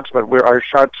shots, but our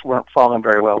shots weren't falling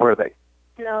very well, were they?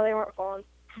 No, they weren't falling.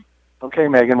 Okay,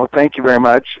 Megan. Well, thank you very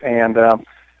much. And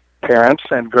parents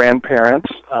and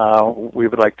grandparents, we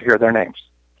would like to hear their names.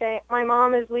 Okay, my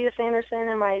mom is Lita Sanderson,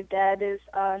 and my dad is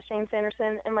Shane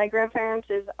Sanderson, and my grandparents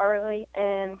is Arlie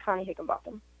and Connie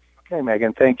Higginbotham. Okay,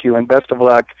 Megan, thank you, and best of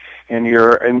luck in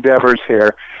your endeavors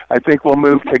here. I think we'll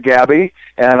move to Gabby,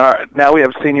 and now we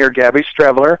have senior Gabby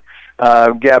Strevler.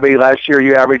 Gabby, last year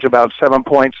you averaged about 7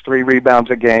 points, 3 rebounds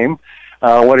a game.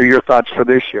 What are your thoughts for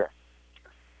this year?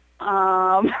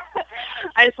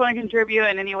 I just want to contribute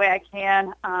in any way I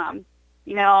can.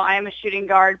 I am a shooting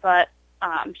guard, but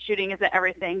shooting isn't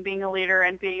everything. Being a leader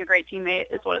and being a great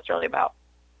teammate is what it's really about.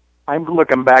 I'm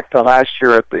looking back to last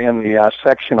year in the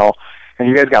sectional, and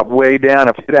you guys got way down.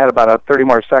 If you'd had about 30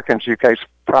 more seconds, you guys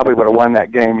probably would have won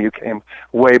that game. You came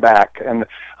way back, and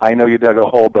I know you dug a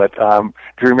hole, but do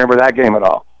you remember that game at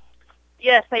all?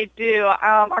 Yes, I do.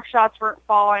 Our shots weren't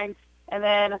falling, and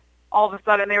then all of a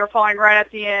sudden they were falling right at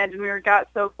the end, and we got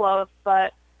so close,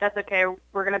 but that's okay.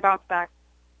 We're going to bounce back.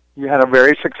 You had a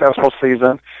very successful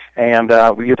season, and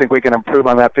you think we can improve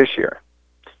on that this year?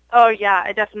 Oh, yeah,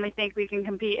 I definitely think we can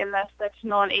compete in the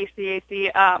sectional and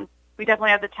ACAC. We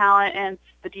definitely have the talent and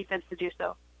the defense to do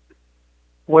so.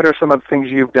 What are some of the things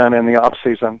you've done in the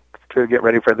off-season to get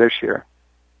ready for this year?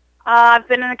 I've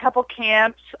been in a couple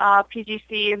camps.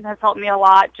 PGC has helped me a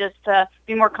lot just to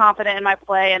be more confident in my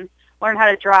play and learn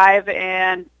how to drive,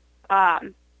 and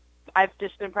I've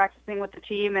just been practicing with the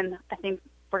team, and I think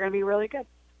we're going to be really good.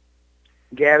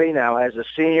 Gabby, now as a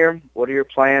senior, what are your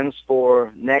plans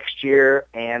for next year,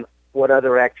 and what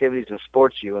other activities and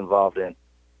sports are you involved in?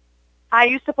 I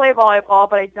used to play volleyball,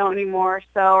 but I don't anymore,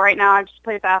 so right now I just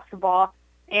play basketball.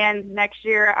 And next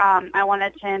year I want to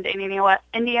attend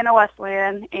Indiana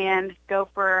Wesleyan and go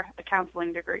for a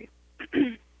counseling degree.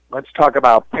 Let's talk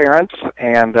about parents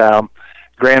and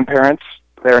grandparents.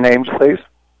 Their names, please.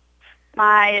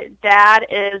 My dad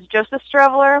is Joseph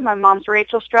Strevler. My mom's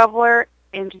Rachel Strevler.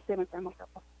 And just say my grandma.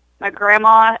 My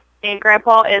grandma and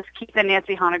grandpa is Keith and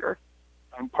Nancy Honegger.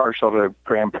 I'm partial to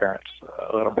grandparents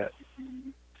a little bit.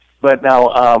 But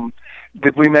now,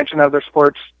 did we mention other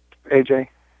sports, AJ?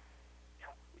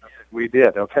 We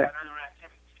did, okay.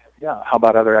 Yeah, how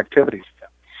about other activities?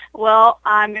 Well,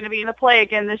 I'm going to be in the play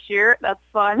again this year. That's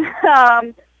fun.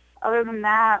 Other than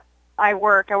that, I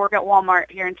work. I work at Walmart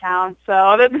here in town. So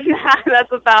other than that,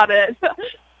 that's about it.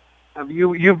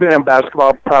 You've been in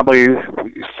basketball probably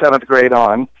 7th grade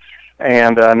on,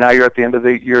 and now you're at the end of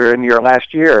you're in your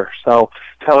last year. So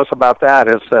tell us about that.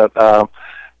 Is that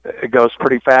it goes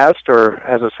pretty fast, or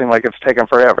has it seemed like it's taken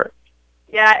forever?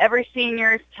 Yeah, every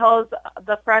senior tells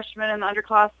the freshmen and the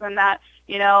underclassmen that,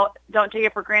 don't take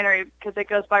it for granted because it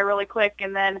goes by really quick.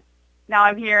 And then now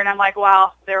I'm here and I'm like,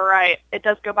 wow, they're right. It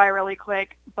does go by really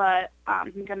quick, but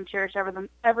I'm going to cherish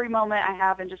every moment I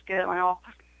have and just give it my all.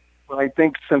 Well, I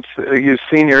think since you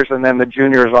seniors and then the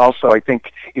juniors also, I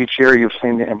think each year you've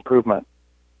seen the improvement.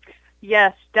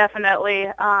 Yes, definitely.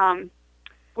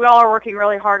 We all are working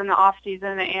really hard in the off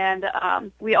season, and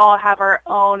we all have our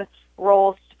own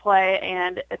roles to play,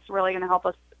 and it's really going to help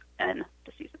us in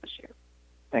the season this year.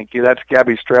 Thank you. That's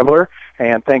Gabby Strebler,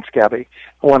 and thanks, Gabby.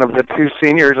 One of the 2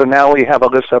 seniors, and now we have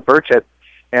Alyssa Burchett,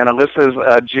 and Alyssa's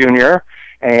a junior.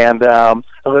 And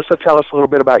Alyssa, tell us a little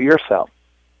bit about yourself.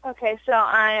 Okay, so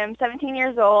I am 17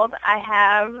 years old. I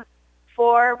have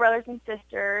 4 brothers and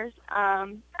sisters.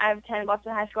 I attend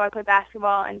Bluffton High School. I play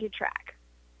basketball and do track.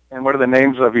 And what are the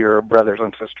names of your brothers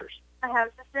and sisters? I have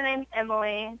a sister named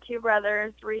Emily, 2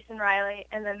 brothers, Reese and Riley,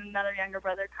 and then another younger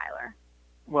brother, Kyler.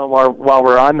 Well, while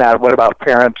we're on that, what about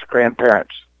parents,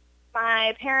 grandparents?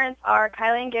 My parents are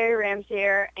Kylie and Gary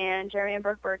Ramsier and Jeremy and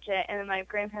Brooke Burchett, and then my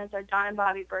grandparents are Don and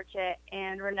Bobby Burchett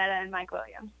and Renetta and Mike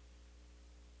Williams.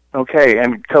 Okay,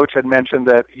 and Coach had mentioned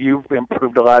that you've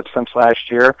improved a lot since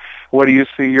last year. What do you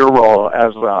see your role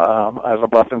as a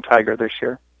Bluffton Tiger this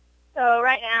year? So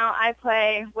right now I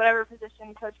play whatever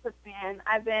position Coach puts me in.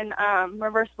 I've been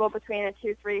reversible between a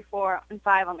 2, 3, 4, and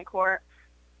 5 on the court.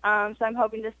 So I'm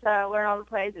hoping just to learn all the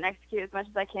plays and execute as much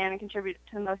as I can and contribute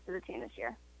to most of the team this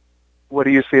year. What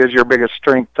do you see as your biggest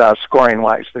strength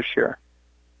scoring-wise this year?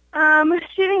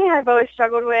 Shooting I've always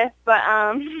struggled with, but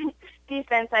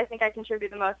defense I think I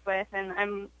contribute the most with, and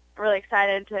I'm really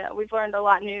excited we've learned a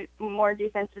lot more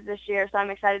defenses this year, so I'm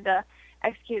excited to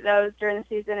execute those during the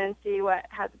season and see what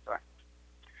has in store.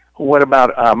 What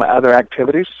about other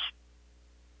activities?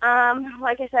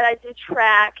 Like I said, I do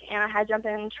track, and I had jumped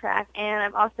in track, and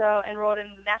I'm also enrolled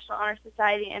in the National Honor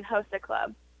Society and host a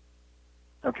club.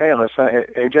 Okay,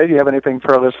 Alyssa. AJ, do you have anything for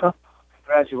Alyssa?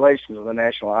 Congratulations on the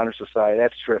National Honor Society.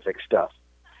 That's terrific stuff.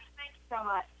 Thank you so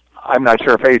much. I'm not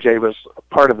sure if AJ was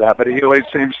part of that, but he always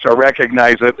seems to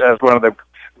recognize it as one of the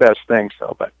best things.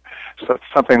 So it's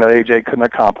something that AJ couldn't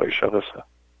accomplish, Alyssa.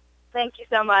 Thank you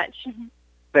so much.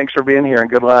 Thanks for being here, and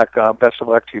good luck. Best of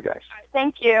luck to you guys.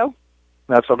 Thank you.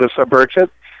 That's Alyssa Burchett,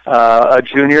 a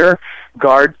junior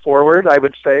guard forward, I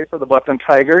would say, for the Bluffton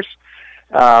Tigers.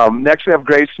 Next, we have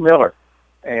Grace Miller.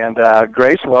 And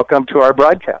Grace, welcome to our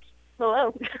broadcast.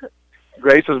 Hello.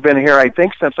 Grace has been here, I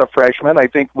think, since a freshman. I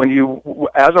think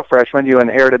as a freshman, you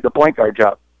inherited the point guard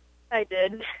job. I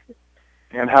did.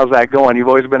 And how's that going? You've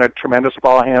always been a tremendous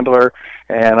ball handler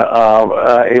and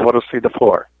able to see the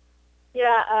floor.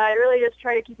 Yeah, I really just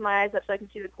try to keep my eyes up so I can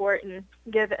see the court and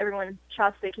give everyone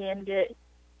shots they can get.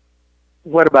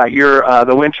 What about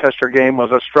the Winchester game was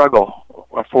a struggle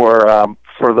for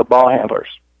the ball handlers?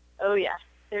 Oh, yeah.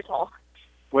 They're tall.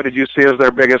 What did you see as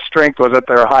their biggest strength? Was it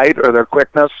their height or their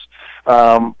quickness?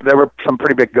 There were some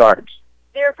pretty big guards.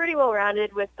 They were pretty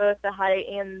well-rounded with both the height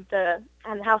and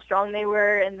how strong they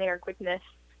were and their quickness.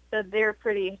 So they were a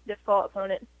pretty difficult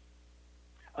opponent.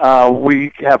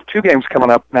 We have 2 games coming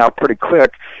up now pretty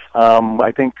quick.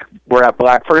 I think we're at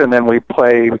Blackford, and then we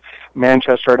play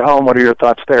Manchester at home. What are your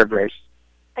thoughts there, Grace?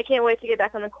 I can't wait to get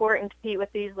back on the court and compete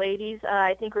with these ladies.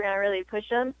 I think we're going to really push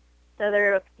them. So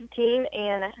they're a team,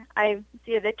 and I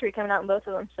see a victory coming out in both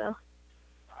of them. So.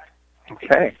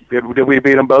 Okay. Did we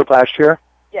beat them both last year?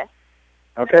 Yes.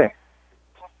 Okay.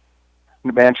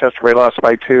 Manchester, we lost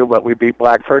by 2, but we beat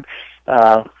Blackford.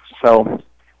 So,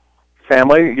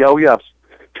 family, yes.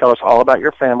 Tell us all about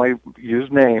your family.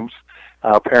 Use names,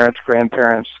 parents,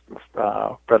 grandparents,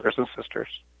 brothers and sisters.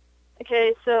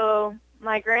 Okay, so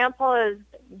my grandpa is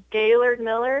Gaylord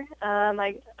Miller.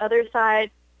 My other side,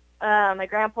 my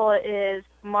grandpa is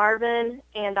Marvin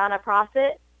and Donna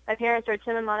Profit. My parents are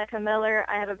Tim and Monica Miller.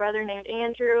 I have a brother named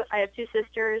Andrew. I have 2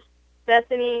 sisters,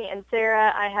 Bethany and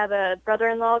Sarah. I have a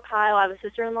brother-in-law, Kyle. I have a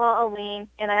sister-in-law, Aline.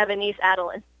 And I have a niece,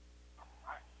 Adeline.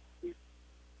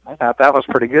 I thought that was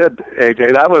pretty good,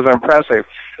 AJ. That was impressive.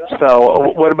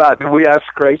 So what about, did we ask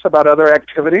Grace about other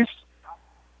activities?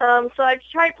 So I've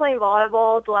tried playing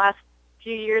volleyball the last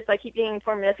few years. I keep getting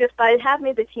torn meniscus, but I have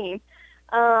made the team.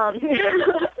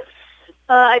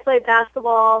 I play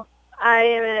basketball. I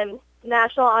am in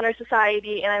National Honor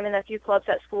Society, and I'm in a few clubs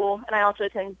at school, and I also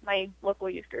attend my local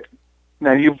youth group.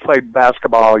 Now, you've played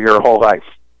basketball your whole life.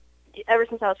 Ever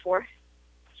since I was 4.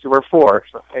 So we're 4.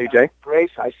 So, AJ? Grace,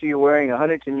 I see you wearing a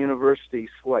Huntington University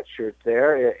sweatshirt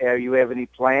there. Do you have any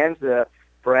plans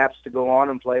perhaps to go on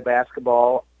and play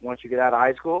basketball once you get out of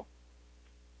high school?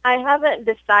 I haven't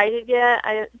decided yet.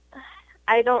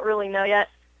 I don't really know yet.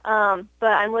 But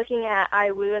I'm looking at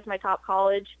IWU as my top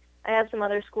college. I have some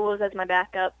other schools as my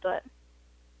backup, but...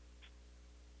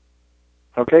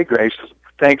 Okay, Grace.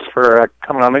 Thanks for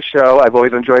coming on the show. I've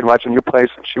always enjoyed watching you play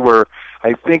since you were,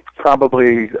 I think,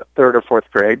 probably 3rd or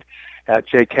 4th grade at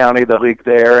Jay County, the league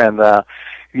there. And,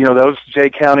 those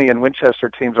Jay County and Winchester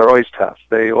teams are always tough.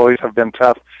 They always have been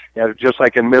tough. Just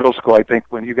like in middle school, I think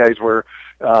when you guys were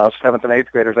 7th and 8th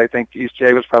graders, I think East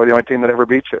Jay was probably the only team that ever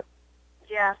beat you.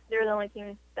 Yeah, they were the only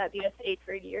team that beat us the 8th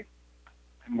grade year.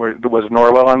 Was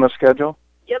Norwell on the schedule?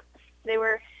 Yep, they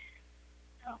were.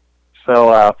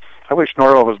 So I wish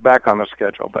Norwell was back on the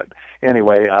schedule. But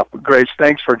anyway, Grace,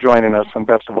 thanks for joining us, and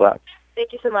best of luck.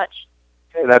 Thank you so much.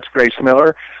 Okay, that's Grace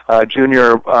Miller,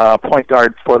 junior point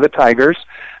guard for the Tigers.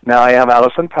 Now I have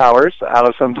Allison Powers.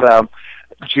 Allison's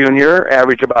junior,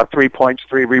 averaged about 3 points,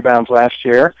 3 rebounds last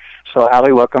year. So,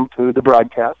 Allie, welcome to the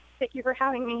broadcast. Thank you for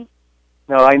having me.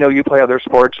 Now, I know you play other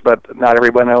sports, but not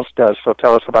everyone else does. So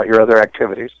tell us about your other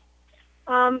activities.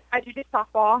 I do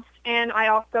softball, and I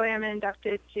also am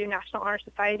inducted to National Honor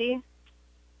Society.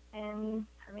 And,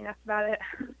 that's about it.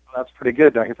 Well, that's pretty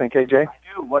good, don't you think, AJ? I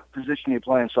do. What position do you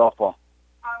play in softball?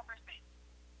 First base.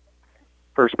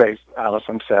 First base,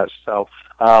 Allison says. So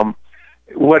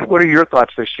what are your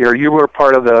thoughts this year? You were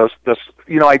part of this,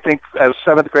 I think as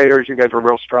 7th graders, you guys were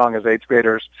real strong. As 8th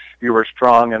graders, you were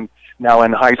strong. And now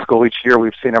in high school each year,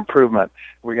 we've seen improvement.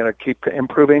 We're going to keep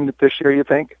improving this year, you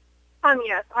think?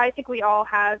 Yes, I think we all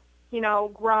have,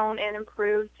 grown and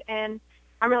improved, and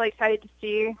I'm really excited to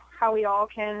see how we all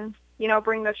can,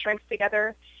 bring those strengths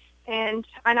together. And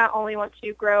I not only want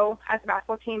to grow as a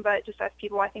basketball team, but just as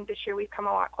people. I think this year we've come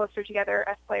a lot closer together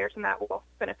as players, and that will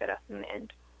benefit us in the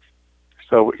end.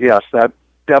 So, yes, that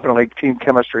definitely team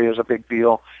chemistry is a big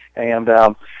deal. And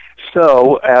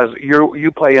so as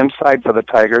you play inside for the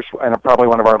Tigers, and are probably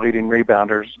one of our leading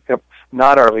rebounders, if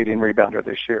not our leading rebounder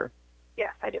this year.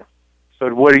 Yes, I do.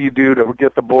 So what do you do to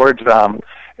get the boards? How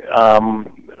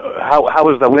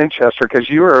is the Winchester? Because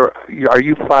are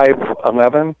you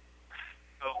 5'11"?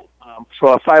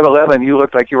 So at 5'11", you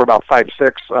looked like you were about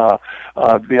 5'6"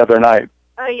 the other night.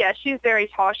 Yeah, she's very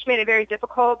tall. She made it very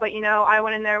difficult, but, I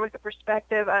went in there with the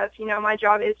perspective of, my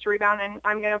job is to rebound, and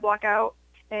I'm going to block out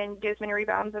and get as many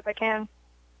rebounds as I can.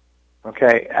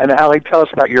 Okay. And, Allie, tell us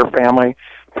about your family,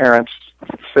 parents,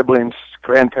 siblings,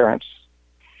 grandparents.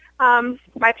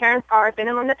 My parents are Ben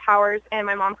and Linda Powers, and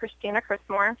my mom, Christina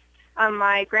Chrismore.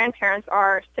 My grandparents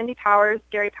are Cindy Powers,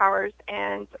 Gary Powers,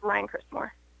 and Ryan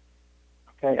Chrismore.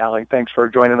 Okay, Allie, thanks for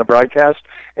joining the broadcast.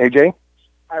 AJ?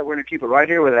 All right, we're going to keep it right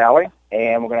here with Allie,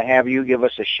 and we're going to have you give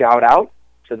us a shout-out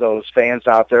to those fans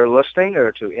out there listening,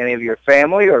 or to any of your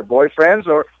family or boyfriends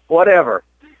or whatever.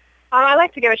 I'd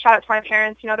like to give a shout-out to my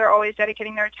parents. They're always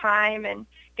dedicating their time and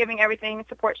giving everything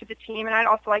support to the team. And I'd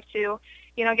also like to,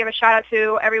 give a shout-out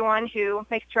to everyone who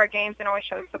makes it to our games and always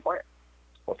shows support.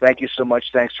 Well, thank you so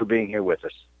much. Thanks for being here with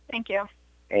us. Thank you.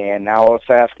 And now let's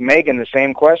ask Megan the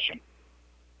same question.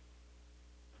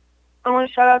 I want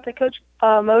to shout out to Coach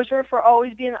Mosier for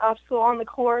always being an obstacle on the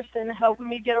course and helping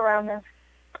me get around there.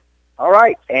 All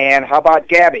right. And how about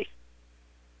Gabby?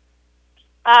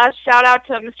 Shout out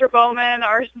to Mr. Bowman,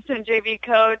 our assistant JV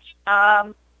coach.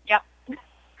 Alyssa?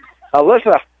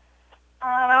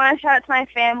 I want to shout out to my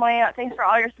family. Thanks for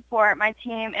all your support, my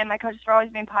team, and my coaches for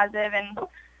always being positive, and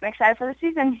I'm excited for the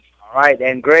season. All right.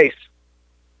 And Grace?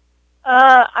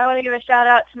 I want to give a shout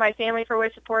out to my family for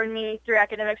always supporting me through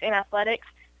academics and athletics.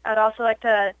 I'd also like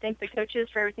to thank the coaches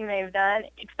for everything they've done,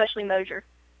 especially Mosier.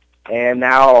 And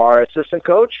now our assistant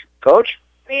coach. Coach?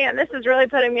 Man, this is really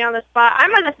putting me on the spot.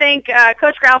 I'm going to thank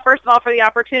Coach Grau, first of all, for the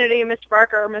opportunity, Mr.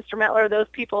 Barker, Mr. Metler, those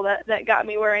people that got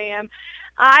me where I am.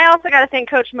 I also got to thank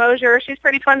Coach Mosier. She's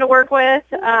pretty fun to work with.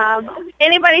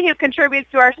 Anybody who contributes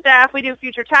to our staff, we do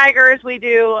Future Tigers. We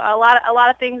do a lot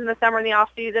of things in the summer and the off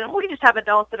season. We just have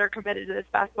adults that are committed to this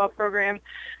basketball program.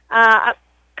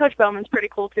 Coach Bowman's pretty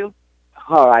cool too.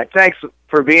 All right. Thanks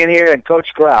for being here. And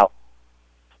Coach Grau.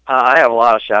 I have a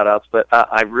lot of shout-outs, but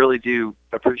I really do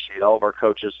appreciate all of our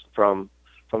coaches from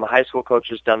the high school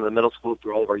coaches down to the middle school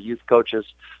through all of our youth coaches,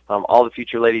 all the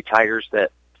future Lady Tigers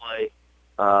that play.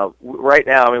 right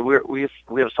now, I mean, we have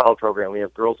a solid program. We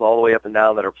have girls all the way up and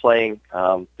down that are playing.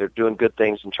 They're doing good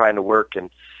things and trying to work, and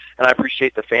I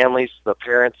appreciate the families, the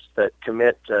parents that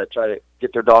commit to try to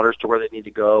get their daughters to where they need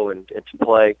to go and to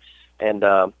play. And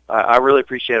I really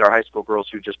appreciate our high school girls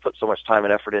who just put so much time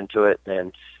and effort into it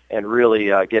and really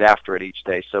get after it each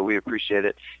day. So we appreciate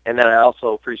it. And then I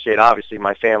also appreciate, obviously,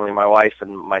 my family, my wife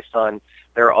and my son.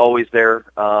 They're always there.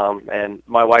 And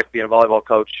my wife being a volleyball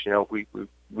coach, you know, we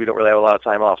don't really have a lot of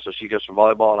time off. So she goes from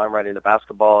volleyball and I'm right into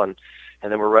basketball, and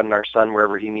then we're running our son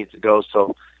wherever he needs to go.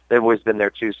 So they've always been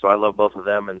there too. So I love both of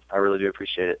them, and I really do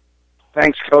appreciate it.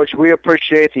 Thanks, Coach. We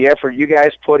appreciate the effort you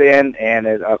guys put in and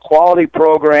a quality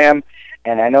program.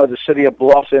 And I know the city of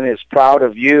Bluffton is proud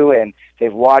of you, and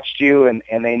they've watched you,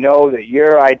 and they know that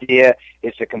your idea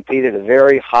is to compete at a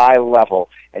very high level,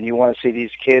 and you want to see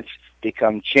these kids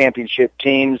become championship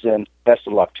teams, and best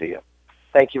of luck to you.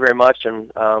 Thank you very much,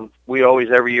 and we always,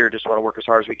 every year, just want to work as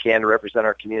hard as we can to represent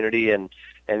our community and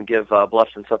give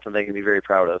Bluffton something they can be very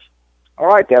proud of. All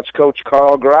right, that's Coach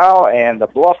Carl Grau and the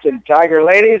Bluffton Tiger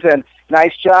ladies, and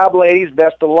nice job, ladies.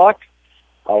 Best of luck.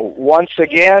 Once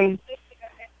again,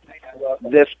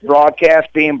 this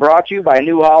broadcast being brought to you by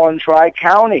New Holland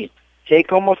Tri-County.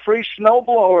 Take home a free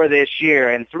snowblower this year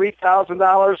and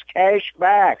 $3,000 cash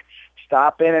back.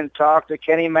 Stop in and talk to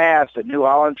Kenny Mass at New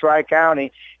Holland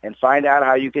Tri-County and find out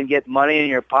how you can get money in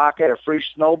your pocket, a free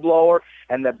snowblower,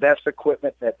 and the best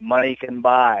equipment that money can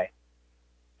buy.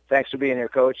 Thanks for being here,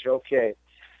 Coach. Okay.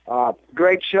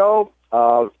 Great show.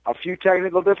 A few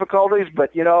technical difficulties,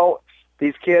 but, you know,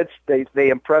 these kids, they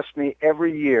impress me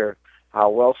every year, how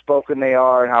well-spoken they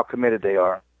are and how committed they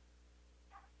are.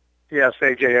 Yes,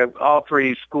 AJ, all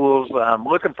three schools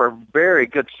looking for very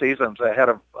good seasons ahead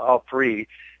of all three.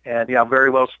 And, yeah,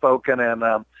 very well-spoken. And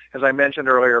as I mentioned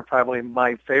earlier, probably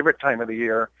my favorite time of the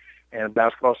year. And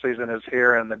basketball season is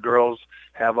here, and the girls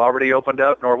have already opened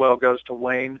up. Norwell goes to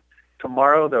Wayne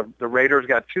tomorrow. The Raiders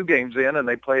got 2 games in, and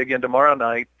they play again tomorrow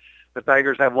night. The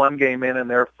Tigers have 1 game in, and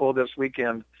they're full this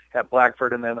weekend at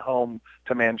Blackford and then home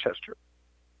to Manchester.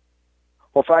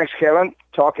 Well, thanks, Kevin.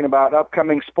 Talking about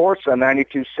upcoming sports on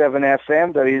 92.7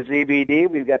 FM, WZBD,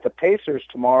 we've got the Pacers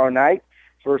tomorrow night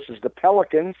versus the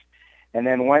Pelicans. And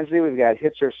then Wednesday, we've got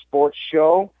Hitzer Sports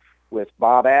Show with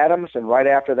Bob Adams. And right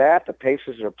after that, the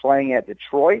Pacers are playing at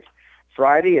Detroit.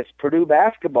 Friday, it's Purdue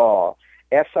basketball.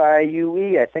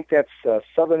 SIUE, I think that's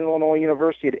Southern Illinois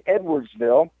University at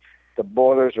Edwardsville. The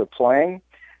Boilers are playing.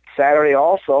 Saturday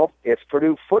also, it's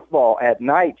Purdue football at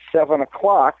night, 7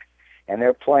 o'clock. And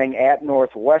they're playing at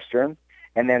Northwestern.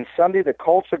 And then Sunday, the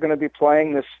Colts are going to be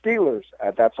playing the Steelers.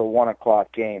 That's a 1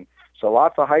 o'clock game. So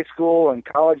lots of high school and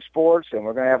college sports, and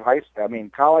we're going to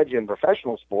have college and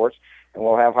professional sports, and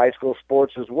we'll have high school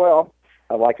sports as well.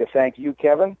 I'd like to thank you,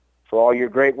 Kevin, for all your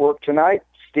great work tonight.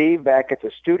 Steve, back at the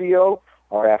studio,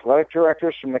 our athletic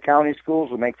directors from the county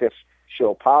schools who make this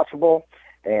show possible,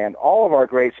 and all of our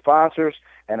great sponsors.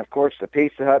 And, of course, the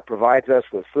Pizza Hut provides us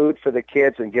with food for the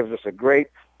kids and gives us a great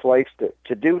place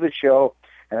to do the show,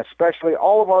 and especially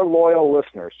all of our loyal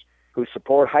listeners who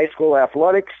support high school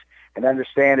athletics and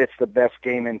understand it's the best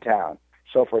game in town.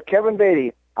 So for Kevin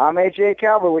Beatty, I'm A.J.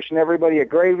 Calver, wishing everybody a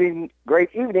great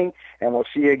evening, and we'll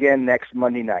see you again next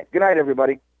Monday night. Good night,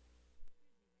 everybody.